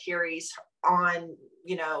group that carries on,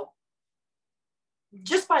 you know,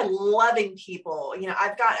 just by loving people. You know,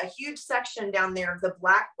 I've got a huge section down there of the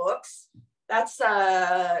Black books. That's,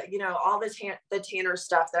 you know, all the Tanner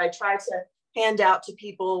stuff that I try to hand out to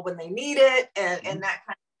people when they need it and that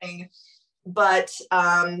kind of thing. But,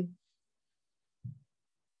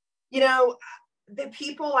 you know, the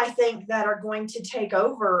people I think that are going to take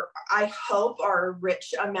over, I hope, are a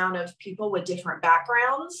rich amount of people with different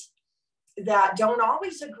backgrounds that don't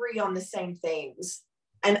always agree on the same things.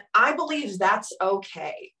 And I believe that's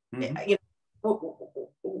okay. You know,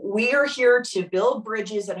 we are here to build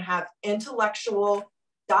bridges and have intellectual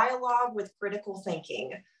dialogue with critical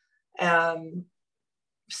thinking.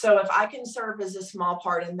 So if I can serve as a small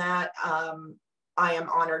part in that, I am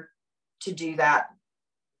honored to do that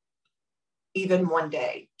even one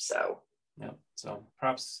day. So yeah, so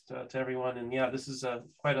props to everyone. And yeah, this is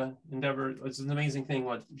quite an endeavor. It's an amazing thing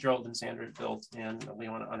what Gerald and Sandra built, and we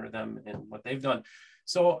want to honor them and what they've done.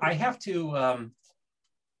 So I have to,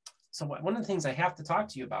 so one of the things I have to talk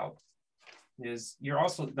to you about is you're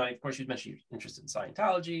also, now of course you mentioned you're interested in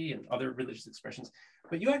Scientology and other religious expressions,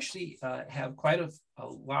 but you actually have quite a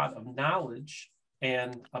lot of knowledge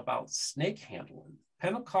and about snake handling.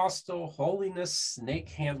 Pentecostal holiness, snake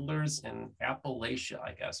handlers in Appalachia,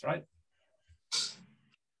 I guess, right?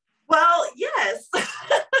 Well, yes.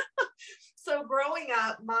 So growing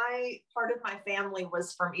up, part of my family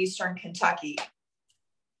was from Eastern Kentucky.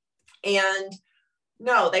 And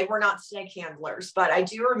no, they were not snake handlers, but I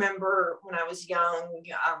do remember when I was young,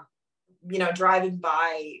 you know, driving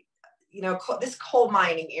by, you know, this coal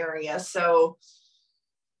mining area. So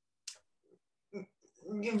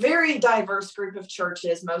very diverse group of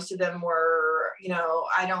churches. Most of them were, you know,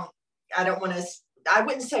 I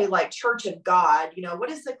wouldn't say like Church of God. You know, what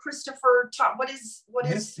is the Christopher?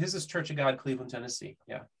 His is Church of God, Cleveland, Tennessee.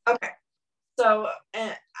 Yeah. Okay. So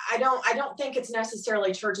I don't think it's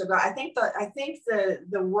necessarily Church of God. I think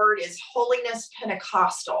the word is Holiness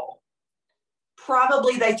Pentecostal.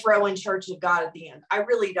 Probably they throw in Church of God at the end. I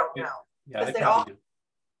really don't know. Yeah, they all do.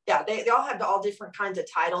 Yeah, they all have all different kinds of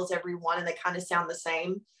titles, every one, and they kind of sound the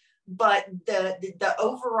same. But the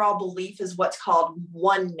overall belief is what's called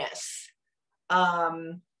oneness.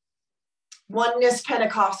 Oneness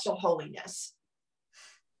Pentecostal holiness.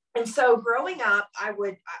 And so growing up, I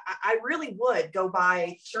really would go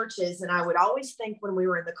by churches, and I would always think when we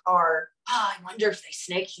were in the car, I wonder if they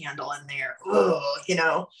snake handle in there. Oh, you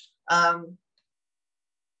know.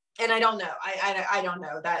 And I don't know. I don't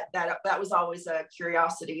know. That was always a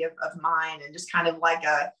curiosity of mine, and just kind of like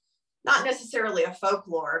not necessarily a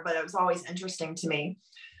folklore, but it was always interesting to me.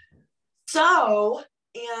 So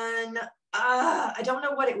I don't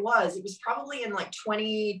know what it was. It was probably in like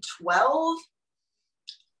 2012.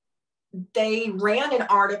 They ran an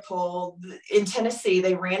article in Tennessee.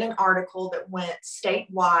 They ran an article that went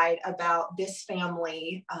statewide about this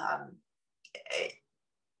family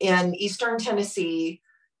in Eastern Tennessee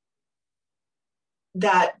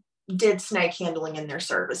that did snake handling in their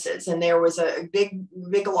services. And there was a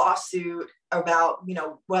big lawsuit about, you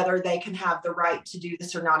know, whether they can have the right to do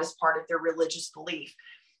this or not as part of their religious belief.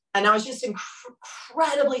 And I was just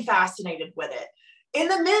incredibly fascinated with it. In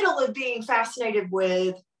the middle of being fascinated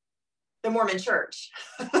with the Mormon Church.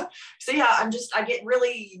 So yeah, I get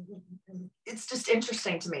really, it's just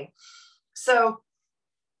interesting to me. So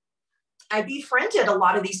I befriended a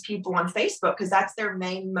lot of these people on Facebook because that's their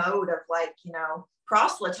main mode of, like, you know,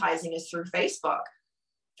 proselytizing is through Facebook.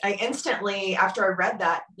 I instantly, after I read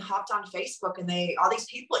that, hopped on Facebook, and all these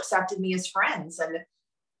people accepted me as friends. And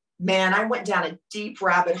man, I went down a deep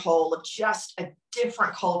rabbit hole of just a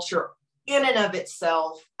different culture in and of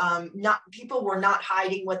itself. People were not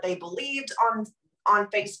hiding what they believed on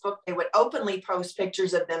Facebook. They would openly post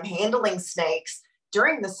pictures of them handling snakes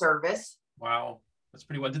during the service. Wow, that's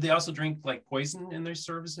pretty wild. Did they also drink like poison in their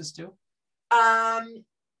services too?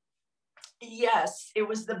 Yes, it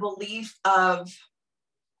was the belief of,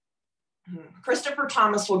 Christopher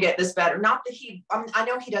Thomas will get this better. Not that I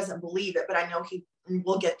know he doesn't believe it, but I know he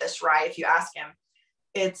will get this right if you ask him.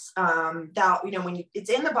 It's that, when it's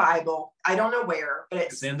in the Bible, I don't know where, but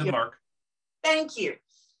it's in the Mark. Thank you.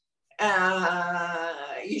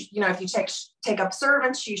 If you take up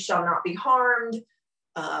servants, you shall not be harmed.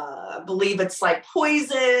 Believe it's like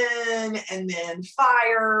poison and then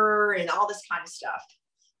fire and all this kind of stuff.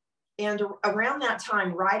 And around that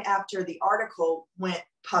time, right after the article went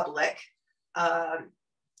public, Nat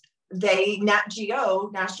Geo,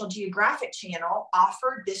 National Geographic Channel,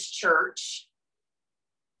 offered this church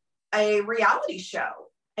a reality show.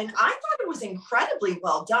 And I thought it was incredibly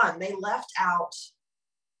well done. They left out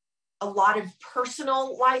a lot of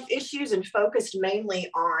personal life issues and focused mainly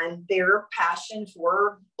on their passion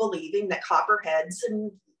for believing that copperheads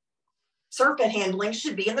and serpent handling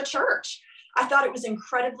should be in the church. I thought it was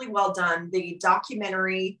incredibly well done. The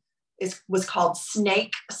documentary was called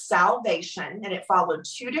Snake Salvation, and it followed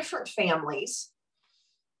two different families.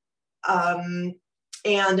 And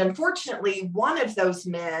unfortunately, one of those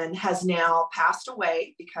men has now passed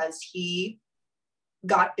away because he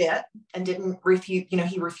got bit and didn't refuse,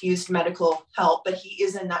 he refused medical help, but he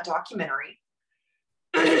is in that documentary.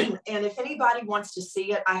 And if anybody wants to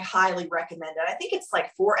see it, I highly recommend it. I think it's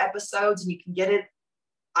like 4 episodes and you can get it,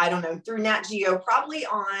 I don't know, through Nat Geo, probably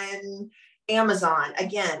on Amazon.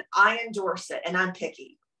 Again, I endorse it and I'm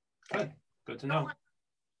picky. Good to know.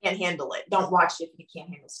 Can't handle it. Don't watch it if you can't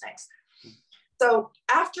handle snakes. So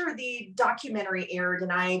after the documentary aired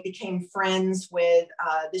and I became friends with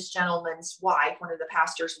this gentleman's wife, one of the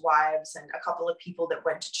pastor's wives, and a couple of people that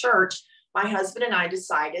went to church, my husband and I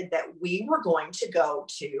decided that we were going to go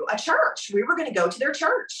to a church. We were going to go to their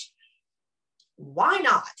church. Why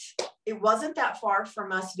not? It wasn't that far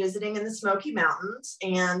from us visiting in the Smoky Mountains.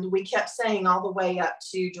 And we kept saying all the way up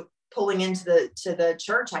to pulling into the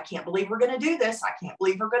church, I can't believe we're going to do this. I can't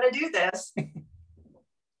believe we're going to do this.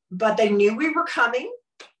 But they knew we were coming.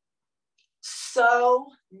 So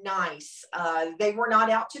nice. They were not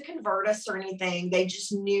out to convert us or anything. They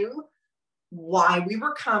just knew why we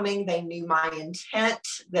were coming. They knew my intent,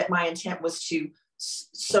 that my intent was to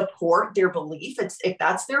support their belief. If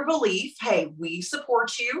that's their belief, hey, we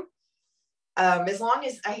support you. As long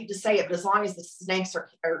as, I hate to say it, but as long as the snakes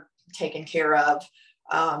are taken care of,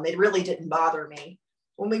 it really didn't bother me.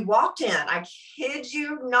 When we walked in, I kid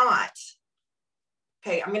you not,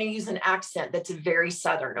 okay, I'm going to use an accent that's very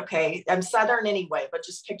Southern, okay? I'm Southern anyway, but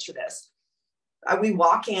just picture this. We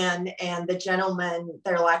walk in and the gentlemen,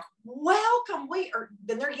 they're like, welcome.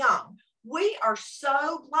 Then they're young. We are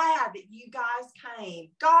so glad that you guys came.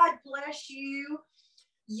 God bless you.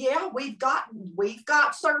 Yeah, we've got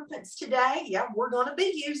serpents today. Yeah, we're going to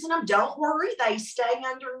be using them. Don't worry. They stay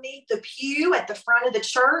underneath the pew at the front of the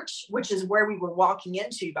church, which is where we were walking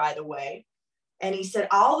into, by the way. And he said,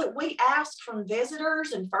 all that we ask from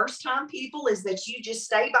visitors and first-time people is that you just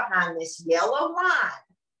stay behind this yellow line.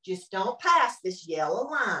 Just don't pass this yellow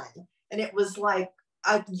line. And it was like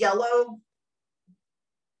a yellow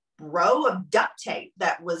row of duct tape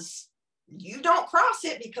that was, you don't cross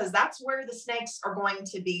it because that's where the snakes are going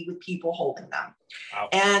to be with people holding them. Wow.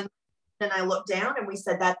 And then I looked down and we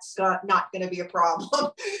said, that's not going to be a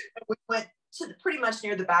problem. We went to pretty much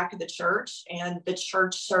near the back of the church, and the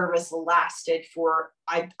church service lasted for,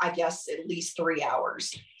 I guess, at least 3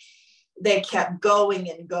 hours. They kept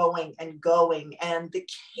going and going and going. And the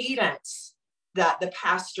cadence that the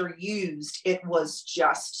pastor used, it was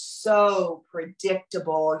just so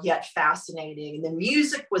predictable yet fascinating. And the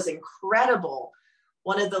music was incredible.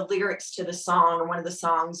 One of the lyrics to the song, or one of the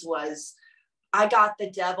songs was, I got the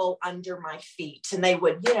devil under my feet. And they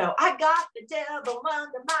would, I got the devil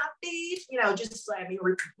under my feet, just,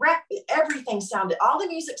 everything sounded, all the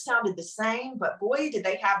music sounded the same, but boy, did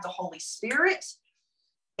they have the Holy Spirit.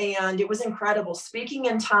 And it was incredible, speaking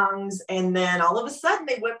in tongues. And then all of a sudden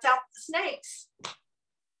they whipped out the snakes.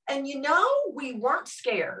 And we weren't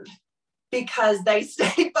scared because they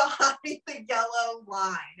stayed behind the yellow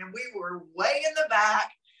line. And we were way in the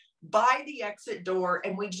back by the exit door,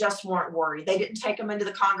 and we just weren't worried. They didn't take them into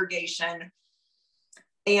the congregation.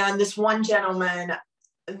 And this one gentleman,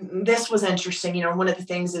 this was interesting. One of the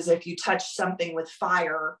things is if you touch something with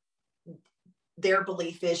fire, their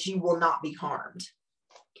belief is you will not be harmed.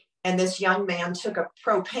 And this young man took a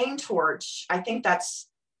propane torch. I think that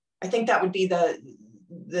would be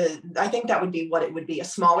what it would be, a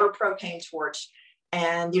smaller propane torch.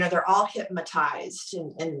 And, they're all hypnotized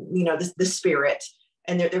and the spirit,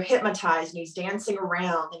 and they're hypnotized, and he's dancing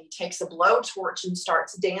around, and he takes a blowtorch and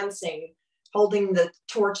starts dancing, holding the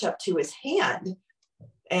torch up to his hand.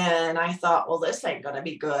 And I thought, well, this ain't going to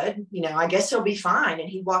be good. You know, I guess he'll be fine. And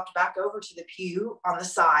he walked back over to the pew on the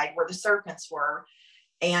side where the serpents were.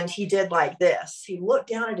 And he did like this. He looked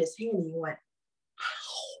down at his hand and he went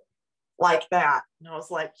like that. And I was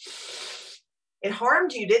like, it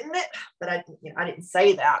harmed you, didn't it? But I didn't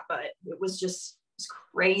say that, but it was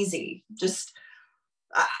crazy. Just,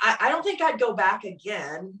 I don't think I'd go back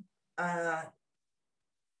again.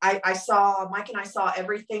 I saw, Mike and I saw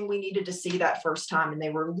everything we needed to see that first time, and they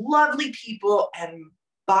were lovely people. And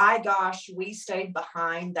by gosh, we stayed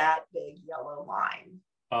behind that big yellow line.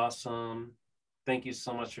 Awesome. Thank you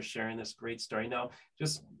so much for sharing this great story. Now,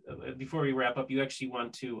 just before we wrap up, you actually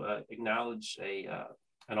want to acknowledge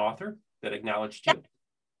an author that acknowledged you.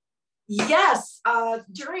 Yes.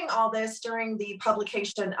 During all this, during the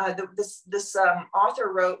publication, this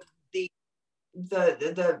author wrote the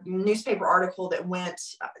newspaper article that went,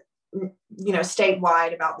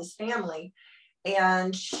 statewide about this family.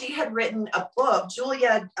 And she had written a book.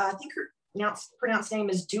 Julia, I think her pronounced name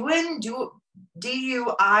is Duin,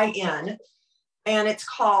 D-U-I-N. And it's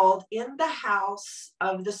called In the House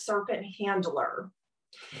of the Serpent Handler.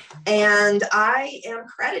 And I am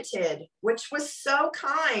credited, which was so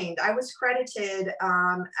kind. I was credited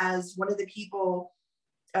as one of the people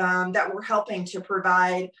that were helping to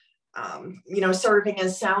provide, serving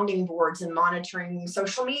as sounding boards and monitoring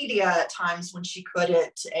social media at times when she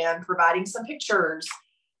couldn't, and providing some pictures.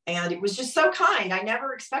 And it was just so kind. I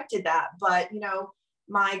never expected that. But,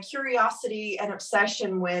 my curiosity and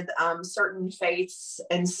obsession with certain faiths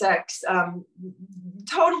and sects,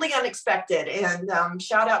 totally unexpected. And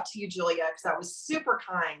shout out to you, Julia, because that was super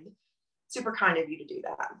kind of you to do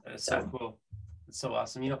that. That's so cool. It's so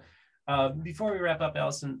awesome. Before we wrap up,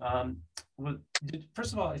 Allison,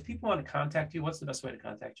 first of all, if people want to contact you, what's the best way to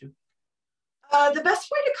contact you? The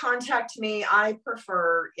best way to contact me, I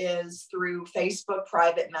prefer, is through Facebook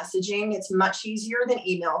private messaging. It's much easier than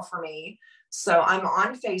email for me. So I'm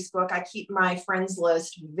on Facebook. I keep my friends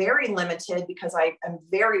list very limited because I am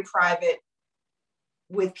very private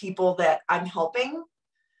with people that I'm helping.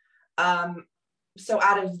 So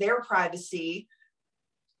out of their privacy,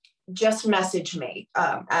 just message me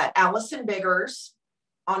at Allison Biggers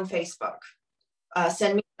on Facebook.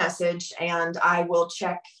 Send me a message and I will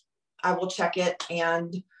check it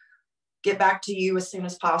and get back to you as soon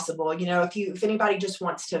as possible. If anybody just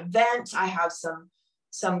wants to vent, I have some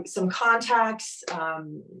contacts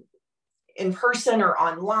in person or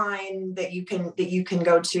online that you can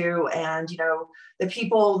go to. And the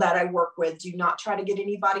people that I work with do not try to get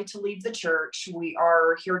anybody to leave the church. We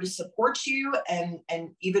are here to support you and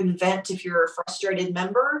even vent if you're a frustrated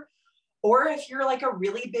member, or if you're like a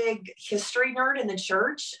really big history nerd in the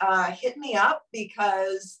church. Hit me up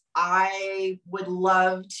because I would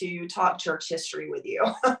love to talk church history with you.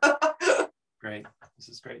 Great. This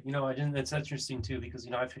is great. It's interesting too, because,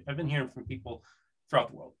 I've been hearing from people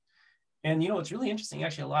throughout the world. And, it's really interesting.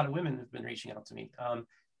 Actually, a lot of women have been reaching out to me.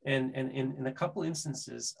 And in a couple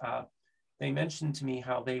instances, they mentioned to me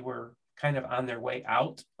how they were kind of on their way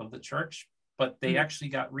out of the church, but they actually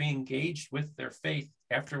got re-engaged with their faith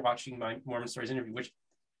after watching my Mormon Stories interview, which,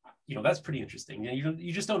 that's pretty interesting.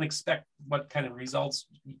 You just don't expect what kind of results,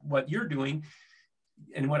 what you're doing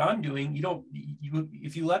and what I'm doing.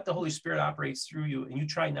 If you let the Holy Spirit operate through you and you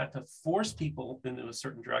try not to force people into a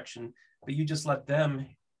certain direction, but you just let them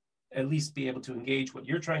at least be able to engage what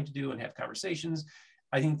you're trying to do and have conversations,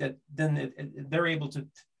 I think that then they're able to,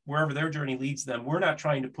 wherever their journey leads them, we're not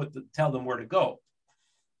trying to tell them where to go.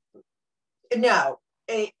 No,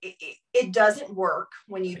 it doesn't work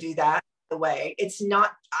when you do that the way. It's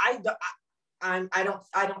not, I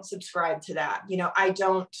don't subscribe to that. I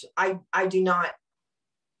do not,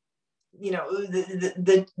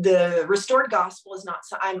 the restored gospel is not,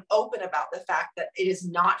 I'm open about the fact that it is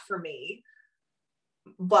not for me,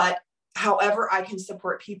 but however I can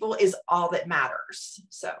support people is all that matters.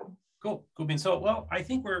 So cool bean. So, well, I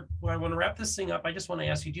think I want to wrap this thing up. I just want to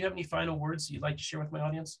ask you, do you have any final words you'd like to share with my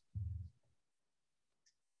audience?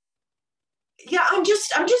 Yeah, I'm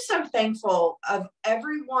just so thankful of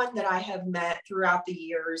everyone that I have met throughout the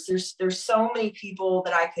years. There's so many people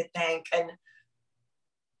that I could thank, and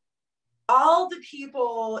all the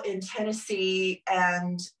people in Tennessee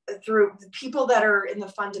and through the people that are in the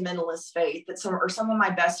fundamentalist faith that are some of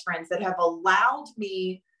my best friends that have allowed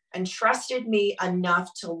me and trusted me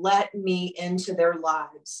enough to let me into their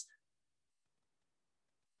lives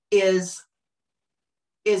is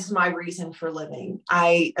my reason for living.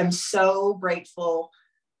 I am so grateful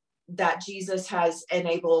that Jesus has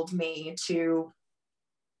enabled me to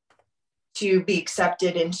be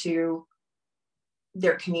accepted into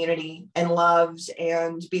their community and loved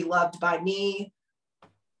and be loved by me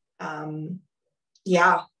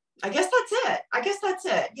Yeah, I guess that's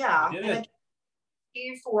it. Yeah. You did and it. thank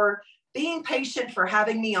you for being patient, for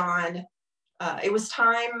having me on. It was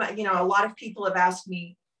time. A lot of people have asked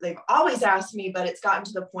me, they've always asked me, but it's gotten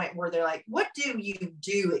to the point where they're like, what do you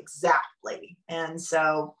do exactly? And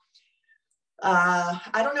so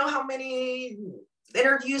I don't know how many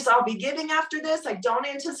interviews I'll be giving after this. I don't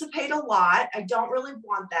anticipate a lot. I don't really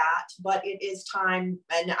want that, but it is time.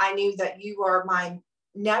 And I knew that you are my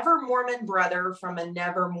never Mormon brother from a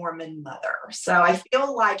never Mormon mother. So I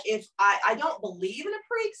feel like if I don't believe in a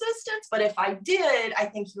pre-existence, but if I did, I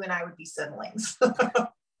think you and I would be siblings.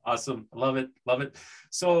 Awesome. Love it. Love it.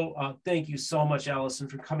 So thank you so much, Allison,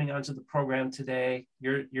 for coming onto the program today.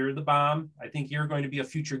 You're the bomb. I think you're going to be a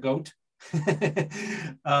future goat.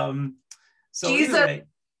 So Jesus, anyway,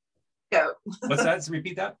 goat. What's that? So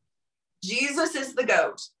repeat that. Jesus is the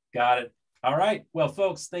goat. Got it. All right. Well,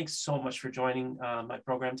 folks, thanks so much for joining my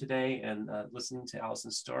program today and listening to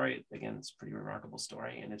Allison's story. Again, it's a pretty remarkable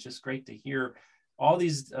story, and it's just great to hear all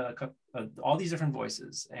these different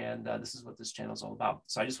voices. And this is what this channel is all about.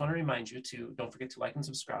 So I just want to remind you to don't forget to like and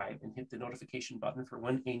subscribe and hit the notification button for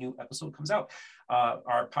when a new episode comes out.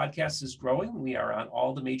 Our podcast is growing. We are on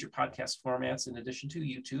all the major podcast formats in addition to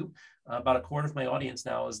YouTube. About a quarter of my audience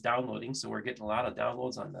now is downloading, so we're getting a lot of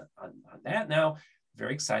downloads on that now.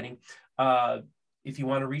 Very exciting. If you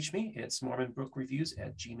want to reach me, it's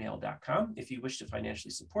mormonbrookreviews@gmail.com. If you wish to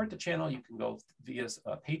financially support the channel, you can go via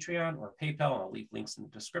Patreon or PayPal. I'll leave links in the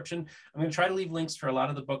description. I'm going to try to leave links for a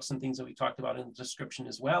lot of the books and things that we talked about in the description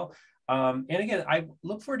as well. And again, I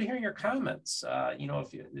look forward to hearing your comments.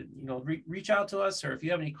 If you reach out to us, or if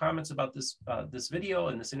you have any comments about this video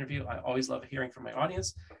and this interview, I always love hearing from my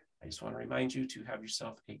audience. I just want to remind you to have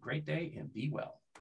yourself a great day and be well.